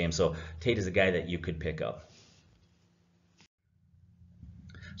some good games. So Tate is a guy that you could pick up.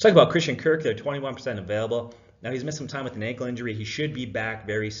 Let's talk about Christian Kirk. They're 21% available. Now, he's missed some time with an ankle injury. He should be back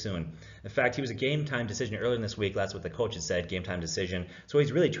very soon. In fact, he was a game-time decision earlier in this week. That's what the coach had said, game-time decision. So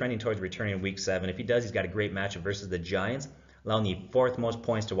he's really trending towards returning in Week 7. If he does, he's got a great matchup versus the Giants, allowing the 4th most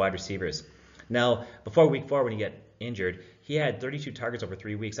points to wide receivers. Now, before Week 4, when he got injured, he had 32 targets over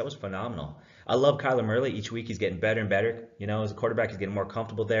 3 weeks. That was phenomenal. I love Kyler Murray. Each week he's getting better and better. You know, as a quarterback, he's getting more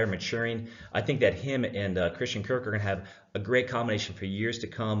comfortable there, maturing. I think that him and Christian Kirk are going to have a great combination for years to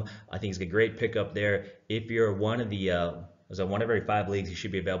come. I think he's a great pickup there. If you're one of the as a 1 of every 5 leagues, he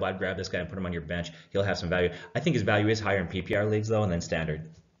should be available. I'd grab this guy and put him on your bench. He'll have some value. I think his value is higher in PPR leagues, though, and then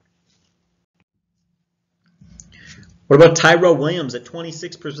standard. What about Tyrell Williams at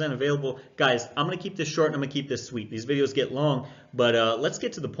 26% available? Guys, I'm going to keep this short and I'm going to keep this sweet. These videos get long, but let's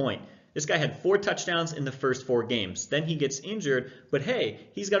get to the point. This guy had 4 touchdowns in the first 4 games. Then he gets injured, but hey,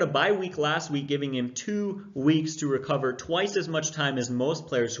 he's got a bye week last week, giving him 2 weeks to recover, twice as much time as most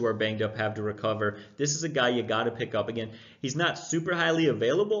players who are banged up have to recover. This is a guy you got to pick up. Again, he's not super highly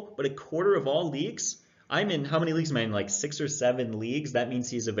available, but a quarter of all leagues. I'm in, how many leagues am I in? Like 6 or 7 leagues. That means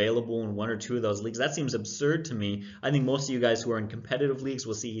he's available in 1 or 2 of those leagues. That seems absurd to me. I think most of you guys who are in competitive leagues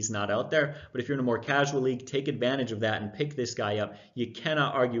will see he's not out there. But if you're in a more casual league, take advantage of that and pick this guy up. You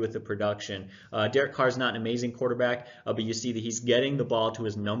cannot argue with the production. Derek Carr's not an amazing quarterback, but you see that he's getting the ball to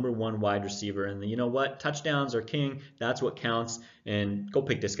his #1 wide receiver. And you know what? Touchdowns are king. That's what counts. And go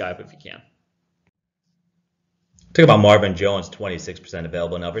pick this guy up if you can. Talk about Marvin Jones, 26%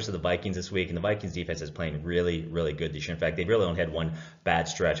 available now versus the Vikings this week, and the Vikings defense is playing really, really good this year. In fact, they've really only had 1 bad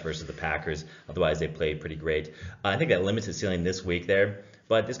stretch versus the Packers. Otherwise, they played pretty great. I think that limits his ceiling this week there.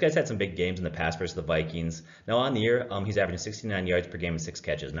 But this guy's had some big games in the past versus the Vikings. Now on the year, he's averaging 69 yards per game and 6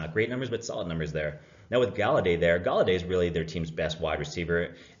 catches. Not great numbers, but solid numbers there. Now with Galladay there, Galladay is really their team's best wide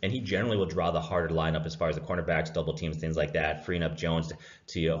receiver, and he generally will draw the harder lineup as far as the cornerbacks, double teams, things like that, freeing up Jones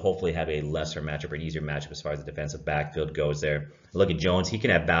to hopefully have a lesser matchup or an easier matchup as far as the defensive backfield goes there. Look at Jones. He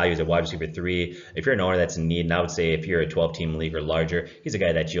can have value as a wide receiver 3. If you're an owner that's in need, and I would say if you're a 12-team league or larger, he's a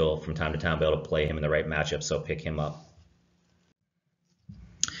guy that you'll from time to time be able to play him in the right matchup, so pick him up.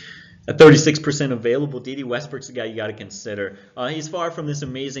 At 36% available, Dede Westbrook's a guy you got to consider. He's far from this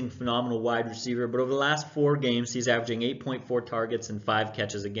amazing, phenomenal wide receiver, but over the last 4 games, he's averaging 8.4 targets and 5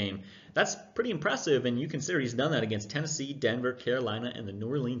 catches a game. That's pretty impressive, and you consider he's done that against Tennessee, Denver, Carolina, and the New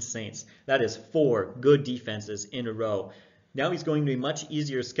Orleans Saints. That is 4 good defenses in a row. Now he's going to a much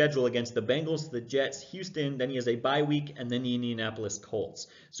easier schedule against the Bengals, the Jets, Houston, then he has a bye week, and then the Indianapolis Colts.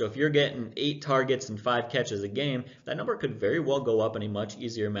 So if you're getting 8 targets and 5 catches a game, that number could very well go up in a much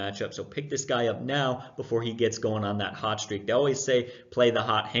easier matchup. So pick this guy up now before he gets going on that hot streak. They always say play the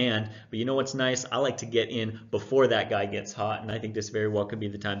hot hand, but you know what's nice? I like to get in before that guy gets hot, and I think this very well could be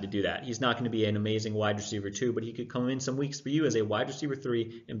the time to do that. He's not going to be an amazing wide receiver 2, but he could come in some weeks for you as a wide receiver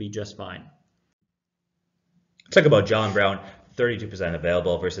 3 and be just fine. Talk about John Brown, 32%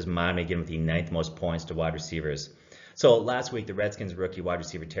 available versus Miami, again with the 9th most points to wide receivers. So last week, the Redskins rookie wide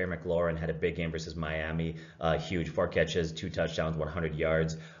receiver Terry McLaurin had a big game versus Miami. Huge, 4 catches, 2 touchdowns, 100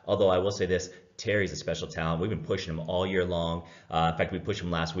 yards. Although I will say this, Terry's a special talent. We've been pushing him all year long. In fact, we pushed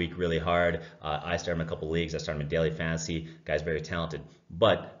him last week really hard. I started him in a couple leagues. I started him in daily fantasy. Guy's very talented.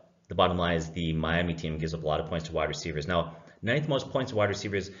 But the bottom line is the Miami team gives up a lot of points to wide receivers. Now, 9th most points to wide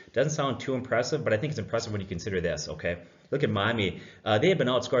receivers doesn't sound too impressive, but I think it's impressive when you consider this, okay? Look at Miami. They have been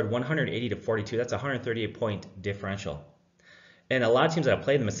outscored 180 to 42. That's a 138-point differential. And a lot of teams that have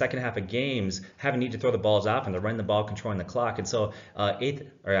played them the second half of games haven't needed to throw the balls off, and they're running the ball, controlling the clock. And so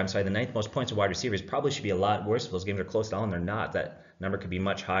the ninth most points of wide receivers probably should be a lot worse if those games are close to all, and they're not. That number could be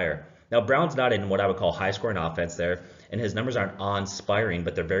much higher. Now, Brown's not in what I would call high-scoring offense there, and his numbers aren't awe-inspiring,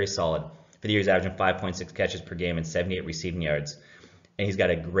 but they're very solid. For the year, he's averaging 5.6 catches per game and 78 receiving yards. And he's got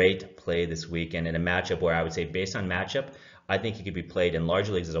a great play this weekend in a matchup where I would say, based on matchup, I think he could be played in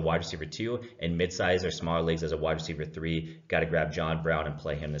larger leagues as a wide receiver 2 and mid-size or smaller leagues as a wide receiver 3. Got to grab John Brown and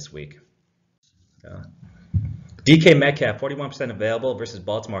play him this week. DK Metcalf, 41% available versus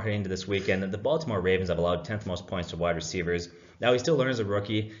Baltimore heading into this weekend. The Baltimore Ravens have allowed 10th most points to wide receivers. Now, he still learns as a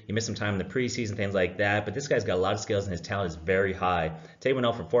rookie. He missed some time in the preseason, things like that, but this guy's got a lot of skills and his talent is very high. Today went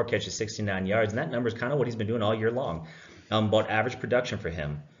out for 4 catches, 69 yards, and that number is kind of what he's been doing all year long. About average production for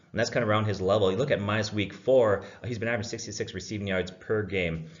him. And that's kind of around his level. You look at minus week 4, he's been averaging 66 receiving yards per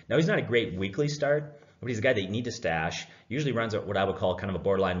game. Now, he's not a great weekly start, but he's a guy that you need to stash. Usually runs what I would call kind of a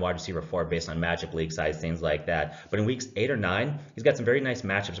borderline wide receiver 4 based on matchup, league size, things like that. But in weeks 8 or 9, he's got some very nice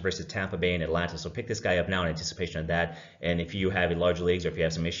matchups versus Tampa Bay and Atlanta. So pick this guy up now in anticipation of that. And if you have large leagues or if you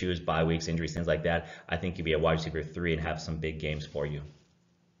have some issues, bye weeks, injuries, things like that, I think he'd be a wide receiver 3 and have some big games for you.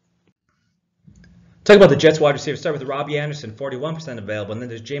 Talk about the Jets wide receivers. Start with Robbie Anderson, 41% available. And then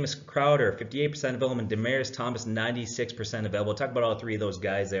there's Jamison Crowder, 58% available. And Demaryius Thomas, 96% available. Talk about all 3 of those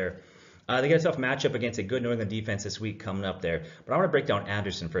guys there. They get a tough matchup against a good New England defense this week coming up there. But I want to break down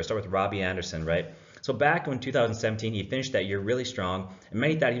Anderson first. Start with Robbie Anderson, right? So back in 2017, he finished that year really strong. And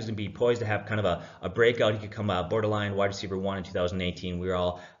many thought he was going to be poised to have kind of a breakout. He could come borderline wide receiver 1 in 2018. We were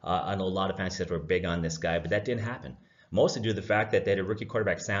all, I know a lot of fans that were big on this guy, but that didn't happen. Mostly due to the fact that they had a rookie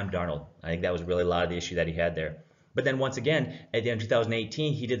quarterback, Sam Darnold. I think that was really a lot of the issue that he had there. But then once again, at the end of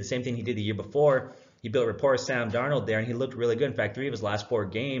 2018, he did the same thing he did the year before. He built rapport with Sam Darnold there, and he looked really good. In fact, 3 of his last 4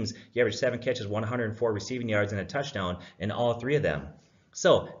 games, he averaged 7 catches, 104 receiving yards, and a touchdown in all 3 of them.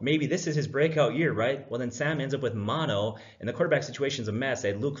 So maybe this is his breakout year, right? Well, then Sam ends up with mono, and the quarterback situation's a mess. They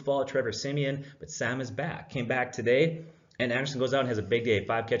had Luke Fall, Trevor Siemian, but Sam is back. Came back today, and Anderson goes out and has a big day,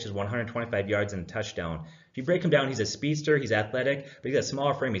 5 catches, 125 yards, and a touchdown. If you break him down, he's a speedster, he's athletic, but he's got a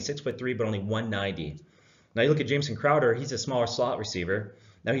smaller frame. He's 6'3", but only 190. Now you look at Jamison Crowder, he's a smaller slot receiver.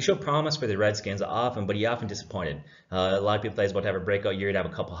 Now he showed promise for the Redskins often, but he often disappointed. A lot of people thought he was about to have a breakout year. He'd have a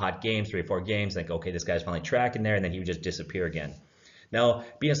couple hot games, 3 or 4 games, think, okay, this guy's finally tracking there, and then he would just disappear again. Now,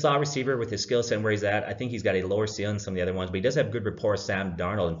 being a slot receiver with his skill set and where he's at, I think he's got a lower ceiling than some of the other ones, but he does have good rapport with Sam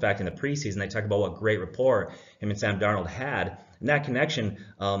Darnold. In fact, in the preseason, they talk about what great rapport him and Sam Darnold had, and that connection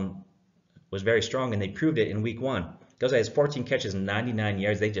was very strong, and they proved it in week 1. Goes out, has 14 catches and 99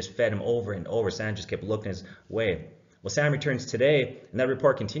 yards. They just fed him over and over. Sam just kept looking his way. Well, Sam returns today, and that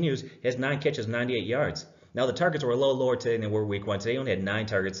report continues. He has 9 catches, 98 yards. Now, the targets were a little lower today than they were week 1. Today, he only had 9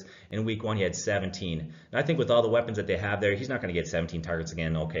 targets. In week 1, he had 17. And I think with all the weapons that they have there, he's not going to get 17 targets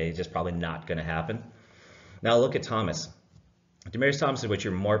again. Okay, it's just probably not going to happen. Now, look at Thomas. Demaryius Thomas is what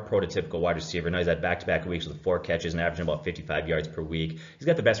your more prototypical wide receiver. Now he's had back-to-back weeks with 4 catches and averaging about 55 yards per week. He's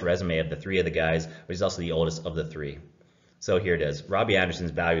got the best resume of the 3 of the guys, but he's also the oldest of the 3. So here it is. Robbie Anderson's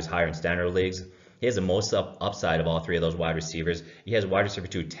value is higher in standard leagues. He has the most upside of all 3 of those wide receivers. He has wide receiver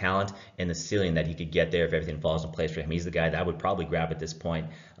 2 talent and the ceiling that he could get there if everything falls in place for him. He's the guy that I would probably grab at this point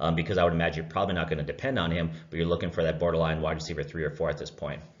because I would imagine you're probably not going to depend on him, but you're looking for that borderline wide receiver 3 or 4 at this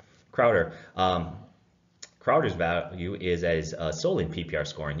point. Crowder. Crowder's value is as solely in PPR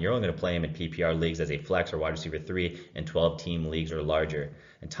scoring. You're only going to play him in PPR leagues as a flex or wide receiver 3 in 12-team leagues or larger.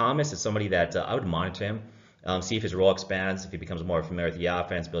 And Thomas is somebody that I would monitor him. See if his role expands, if he becomes more familiar with the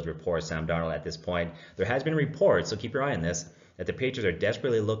offense, builds rapport with Sam Darnold at this point. There has been reports, so keep your eye on this, that the Patriots are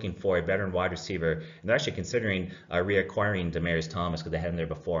desperately looking for a veteran wide receiver, and they're actually considering reacquiring Demaryius Thomas because they had him there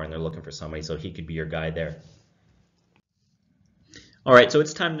before, and they're looking for somebody, so he could be your guy there. All right, so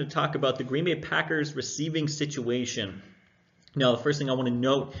it's time to talk about the Green Bay Packers receiving situation. Now, the first thing I want to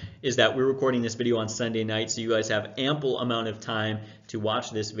note is that we're recording this video on Sunday night, so you guys have ample amount of time to watch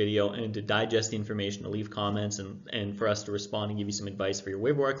this video and to digest the information, to leave comments, and for us to respond and give you some advice for your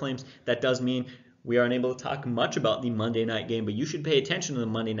waiver wire claims. That does mean we aren't able to talk much about the Monday night game, but you should pay attention to the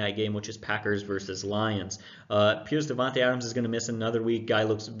Monday night game, which is Packers versus Lions. Appears Davante Adams is going to miss another week. Guy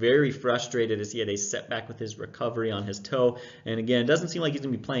looks very frustrated as he had a setback with his recovery on his toe. And again, it doesn't seem like he's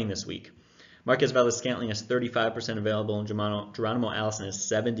going to be playing this week. Marquez Valdes-Scantling is 35% available, and Geronimo Allison is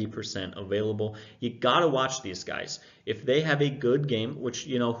 70% available. You got to watch these guys. If they have a good game, which,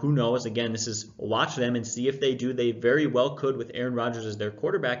 you know, who knows? Again, this is watch them and see if they do. They very well could, with Aaron Rodgers as their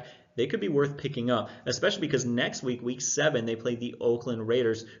quarterback, they could be worth picking up, especially because next week, week 7, they play the Oakland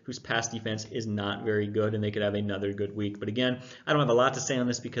Raiders, whose pass defense is not very good, and they could have another good week. But again, I don't have a lot to say on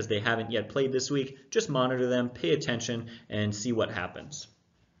this because they haven't yet played this week. Just monitor them, pay attention, and see what happens.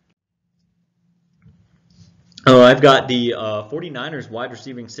 Oh, I've got the 49ers wide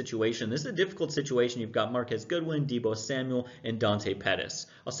receiving situation. This is a difficult situation. You've got Marquez Goodwin, Deebo Samuel, and Dante Pettis.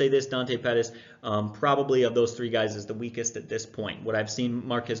 I'll say this, Dante Pettis, probably of those 3 guys is the weakest at this point. What I've seen,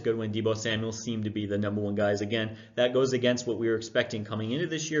 Marquez Goodwin, Deebo Samuel seem to be the #1 guys. Again, that goes against what we were expecting coming into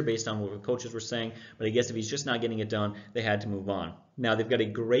this year based on what the coaches were saying. But I guess if he's just not getting it done, they had to move on. Now, they've got a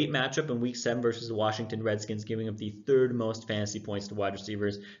great matchup in Week 7 versus the Washington Redskins, giving up the 3rd most fantasy points to wide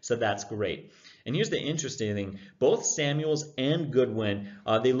receivers, so that's great. And here's the interesting thing. Both Samuels and Goodwin,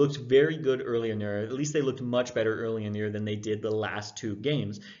 they looked very good early in the year. At least they looked much better early in the year than they did the last 2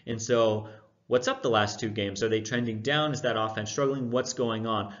 games. And so what's up the last 2 games? Are they trending down? Is that offense struggling? What's going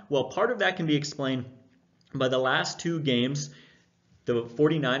on? Well, part of that can be explained by the last 2 games. The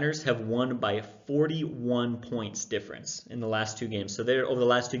 49ers have won by 41 points difference in the last 2 games. So they're over the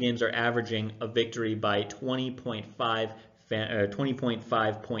last 2 games are averaging a victory by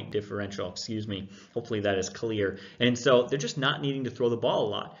 20.5 point differential, excuse me. Hopefully that is clear. And so they're just not needing to throw the ball a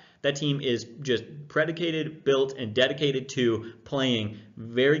lot. That team is just predicated, built, and dedicated to playing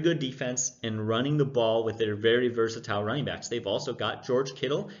very good defense and running the ball with their very versatile running backs. They've also got George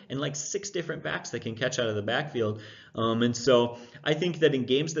Kittle and like 6 different backs that can catch out of the backfield. And so I think that in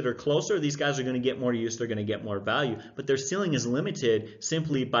games that are closer, these guys are going to get more use, they're going to get more value. But their ceiling is limited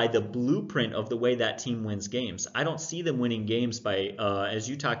simply by the blueprint of the way that team wins games. I don't see them winning games by, as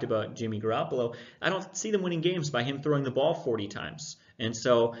you talked about Jimmy Garoppolo, I don't see them winning games by him throwing the ball 40 times. And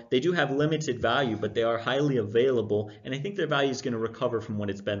so they do have limited value, but they are highly available. And I think their value is going to recover from what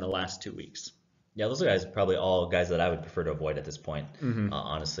it's been the last 2 weeks. Yeah, those are guys probably all guys that I would prefer to avoid at this point,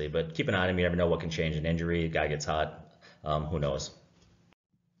 honestly. But keep an eye on him. You never know what can change. An injury, guy gets hot. Who knows?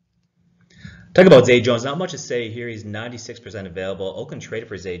 Talk about Zay Jones. Not much to say here. He's 96% available. Oakland traded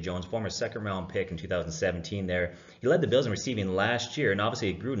for Zay Jones, former 2nd-round pick in 2017 there. He led the Bills in receiving last year, and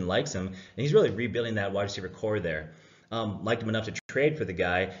obviously Gruden likes him, and he's really rebuilding that wide receiver core there. Liked him enough to trade for the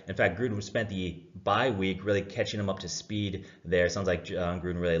guy. In fact, Gruden spent the bye week really catching him up to speed there. Sounds like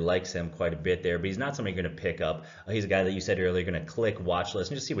Gruden really likes him quite a bit there, but he's not somebody you're going to pick up. He's a guy that you said earlier, going to click watch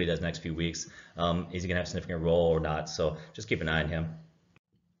list and just see what he does next few weeks. Is he going to have a significant role or not? So just keep an eye on him.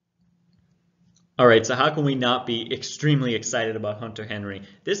 All right, so how can we not be extremely excited about Hunter Henry?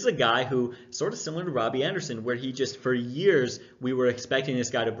 This is a guy who, sort of similar to Robbie Anderson, where he just, for years, we were expecting this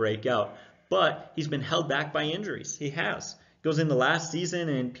guy to break out. But he's been held back by injuries. He has. Goes into last season,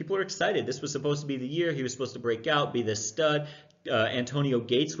 and people are excited. This was supposed to be the year. He was supposed to break out, be this stud. Antonio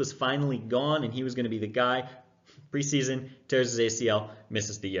Gates was finally gone, and he was going to be the guy. Preseason, tears his ACL,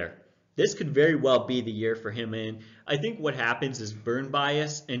 misses the year. This could very well be the year for him. And I think what happens is burn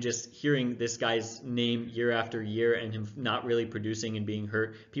bias and just hearing this guy's name year after year and him not really producing and being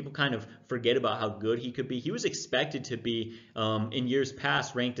hurt. People kind of forget about how good he could be. He was expected to be, in years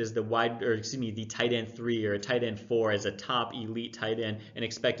past, ranked as the tight end 3 or a tight end 4 as a top elite tight end and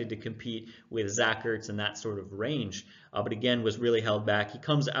expected to compete with Zach Ertz in that sort of range. But again, was really held back. He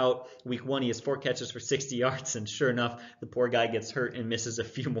comes out week 1, he has 4 catches for 60 yards, and sure enough, the poor guy gets hurt and misses a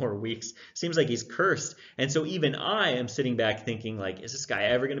few more weeks. Seems like he's cursed. And so even I am sitting back thinking, like, is this guy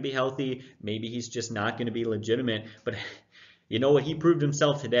ever going to be healthy? Maybe he's just not going to be legitimate. But you know what? He proved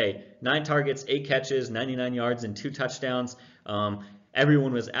himself today. 9 targets, 8 catches, 99 yards, and 2 touchdowns.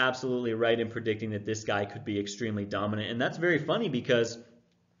 Everyone was absolutely right in predicting that this guy could be extremely dominant. And that's very funny because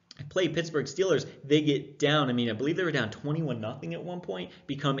play Pittsburgh Steelers, they get down. I believe they were down 21-0 at one point,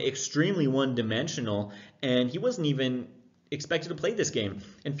 become extremely one-dimensional, and he wasn't even expected to play this game.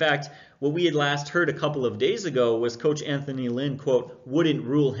 In fact, what we had last heard a couple of days ago was Coach Anthony Lynn, quote, wouldn't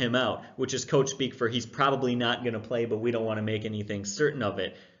rule him out, which is coach speak for he's probably not going to play, but we don't want to make anything certain of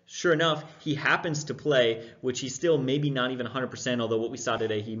it. Sure enough, he happens to play, which he's still maybe not even 100%, although what we saw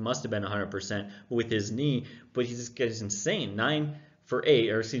today, he must have been 100% with his knee, but he's insane.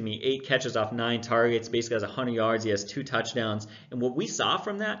 8 catches off 9 targets, basically has 100 yards, he has 2 touchdowns. And what we saw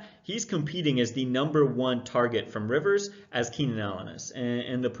from that, he's competing as the #1 target from Rivers as Keenan Allen is.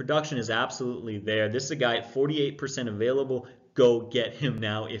 And the production is absolutely there. This is a guy at 48% available. Go get him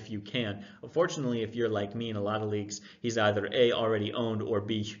now if you can. Unfortunately, if you're like me in a lot of leagues, he's either A, already owned, or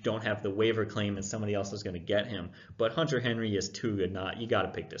B, you don't have the waiver claim and somebody else is going to get him. But Hunter Henry is too good not. You got to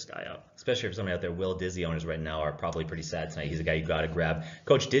pick this guy up. Especially for somebody out there, Will Dizzy owners right now are probably pretty sad tonight. He's a guy you got to grab.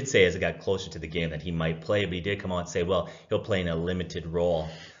 Coach did say as it got closer to the game that he might play, but he did come out and say, well, he'll play in a limited role.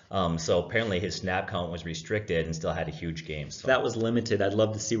 So apparently his snap count was restricted and still had a huge game. If So that was limited, I'd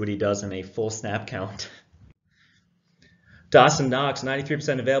love to see what he does in a full snap count. Dawson Knox,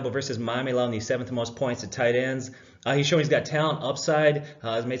 93% available versus Miami, allowing the 7th most points at tight ends. He's shown he's got talent, upside,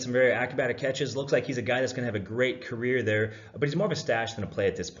 has made some very acrobatic catches. Looks like he's a guy that's going to have a great career there, but he's more of a stash than a play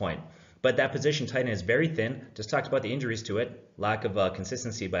at this point. But that position tight end is very thin. Just talked about the injuries to it, lack of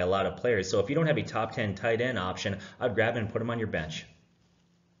consistency by a lot of players. So if you don't have a top 10 tight end option, I'd grab him and put him on your bench.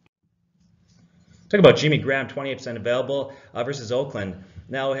 Talk about Jimmy Graham, 28% available versus Oakland.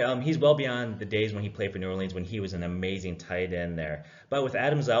 Now, he's well beyond the days when he played for New Orleans when he was an amazing tight end there. But with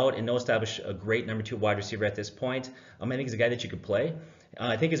Adams out and no established a great number 2 wide receiver at this point, I think he's a guy that you could play.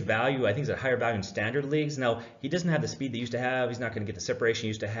 I think his value, I think he's a higher value in standard leagues. Now, he doesn't have the speed that he used to have. He's not going to get the separation he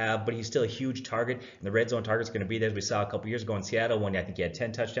used to have, but he's still a huge target. And the red zone target's going to be there, as we saw a couple years ago in Seattle when I think he had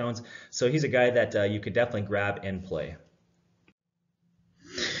 10 touchdowns. So he's a guy that you could definitely grab and play.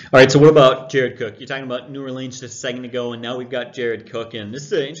 All right, so what about Jared Cook? You're talking about New Orleans just a second ago, and now we've got Jared Cook. And this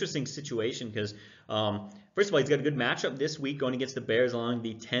is an interesting situation because, first of all, he's got a good matchup this week going against the Bears, allowing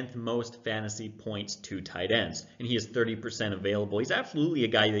the 10th most fantasy points to tight ends. And he is 30% available. He's absolutely a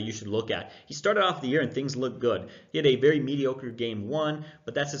guy that you should look at. He started off the year and things looked good. He had a very mediocre game 1,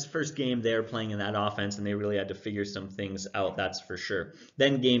 but that's his first game there playing in that offense, and they really had to figure some things out, that's for sure.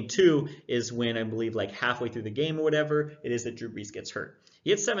 Then game 2 is when, I believe, like halfway through the game or whatever, it is that Drew Brees gets hurt. He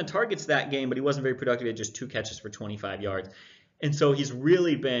had 7 targets that game, but he wasn't very productive. He had just 2 catches for 25 yards. And so he's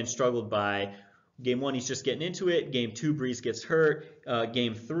really been struggled by game 1, he's just getting into it. Game 2, Brees gets hurt.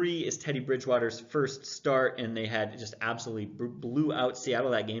 Game 3 is Teddy Bridgewater's first start, and they had just absolutely blew out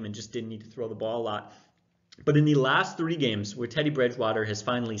Seattle that game and just didn't need to throw the ball a lot. But in the last 3 games where Teddy Bridgewater has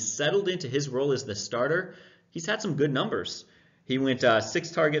finally settled into his role as the starter, he's had some good numbers. He went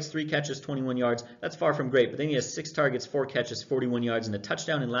 6 targets, 3 catches, 21 yards. That's far from great, but then he has 6 targets, 4 catches, 41 yards, and a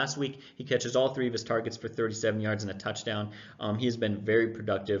touchdown. And last week, he catches all 3 of his targets for 37 yards and a touchdown. He has been very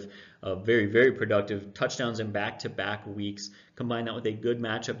productive, very, very productive. Touchdowns in back-to-back weeks. Combine that with a good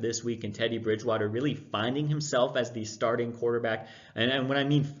matchup this week, and Teddy Bridgewater really finding himself as the starting quarterback. And when I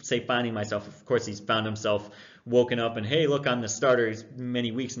mean, say, finding myself, of course, he's found himself woken up and, hey, look, I'm the starter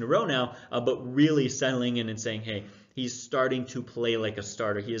many weeks in a row now, but really settling in and saying, hey, he's starting to play like a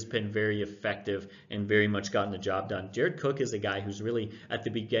starter. He has been very effective and very much gotten the job done. Jared Cook is a guy who's really at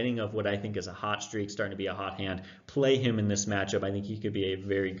the beginning of what I think is a hot streak, starting to be a hot hand. Play him in this matchup. I think he could be a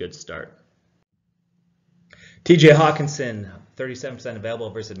very good start. TJ Hawkinson, 37%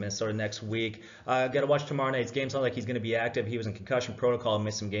 available versus Minnesota next week. Got to watch tomorrow night's game. It's not like he's going to be active. He was in concussion protocol,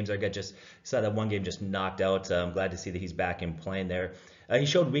 missed some games. Saw that one game just knocked out. I'm glad to see that he's back in playing there. He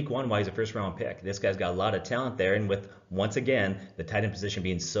showed week 1 why he's a first-round pick. This guy's got a lot of talent there, and with, once again, the tight end position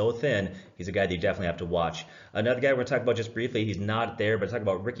being so thin, he's a guy that you definitely have to watch. Another guy we're going to talk about just briefly, he's not there, but talk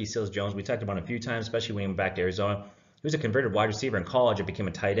about Ricky Seals-Jones. We talked about him a few times, especially when he went back to Arizona. He was a converted wide receiver in college and became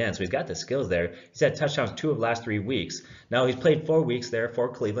a tight end, so he's got the skills there. He's had touchdowns 2 of the last 3 weeks. Now, he's played 4 weeks there for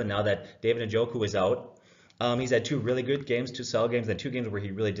Cleveland now that David Njoku is out. He's had 2 really good games, 2 solid games, and 2 games where he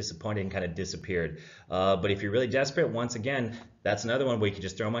really disappointed and kind of disappeared. But if you're really desperate, once again, that's another one where you can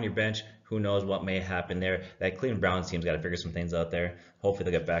just throw him on your bench. Who knows what may happen there. That Cleveland Browns team's got to figure some things out there. Hopefully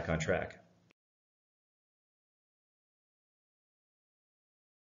they'll get back on track.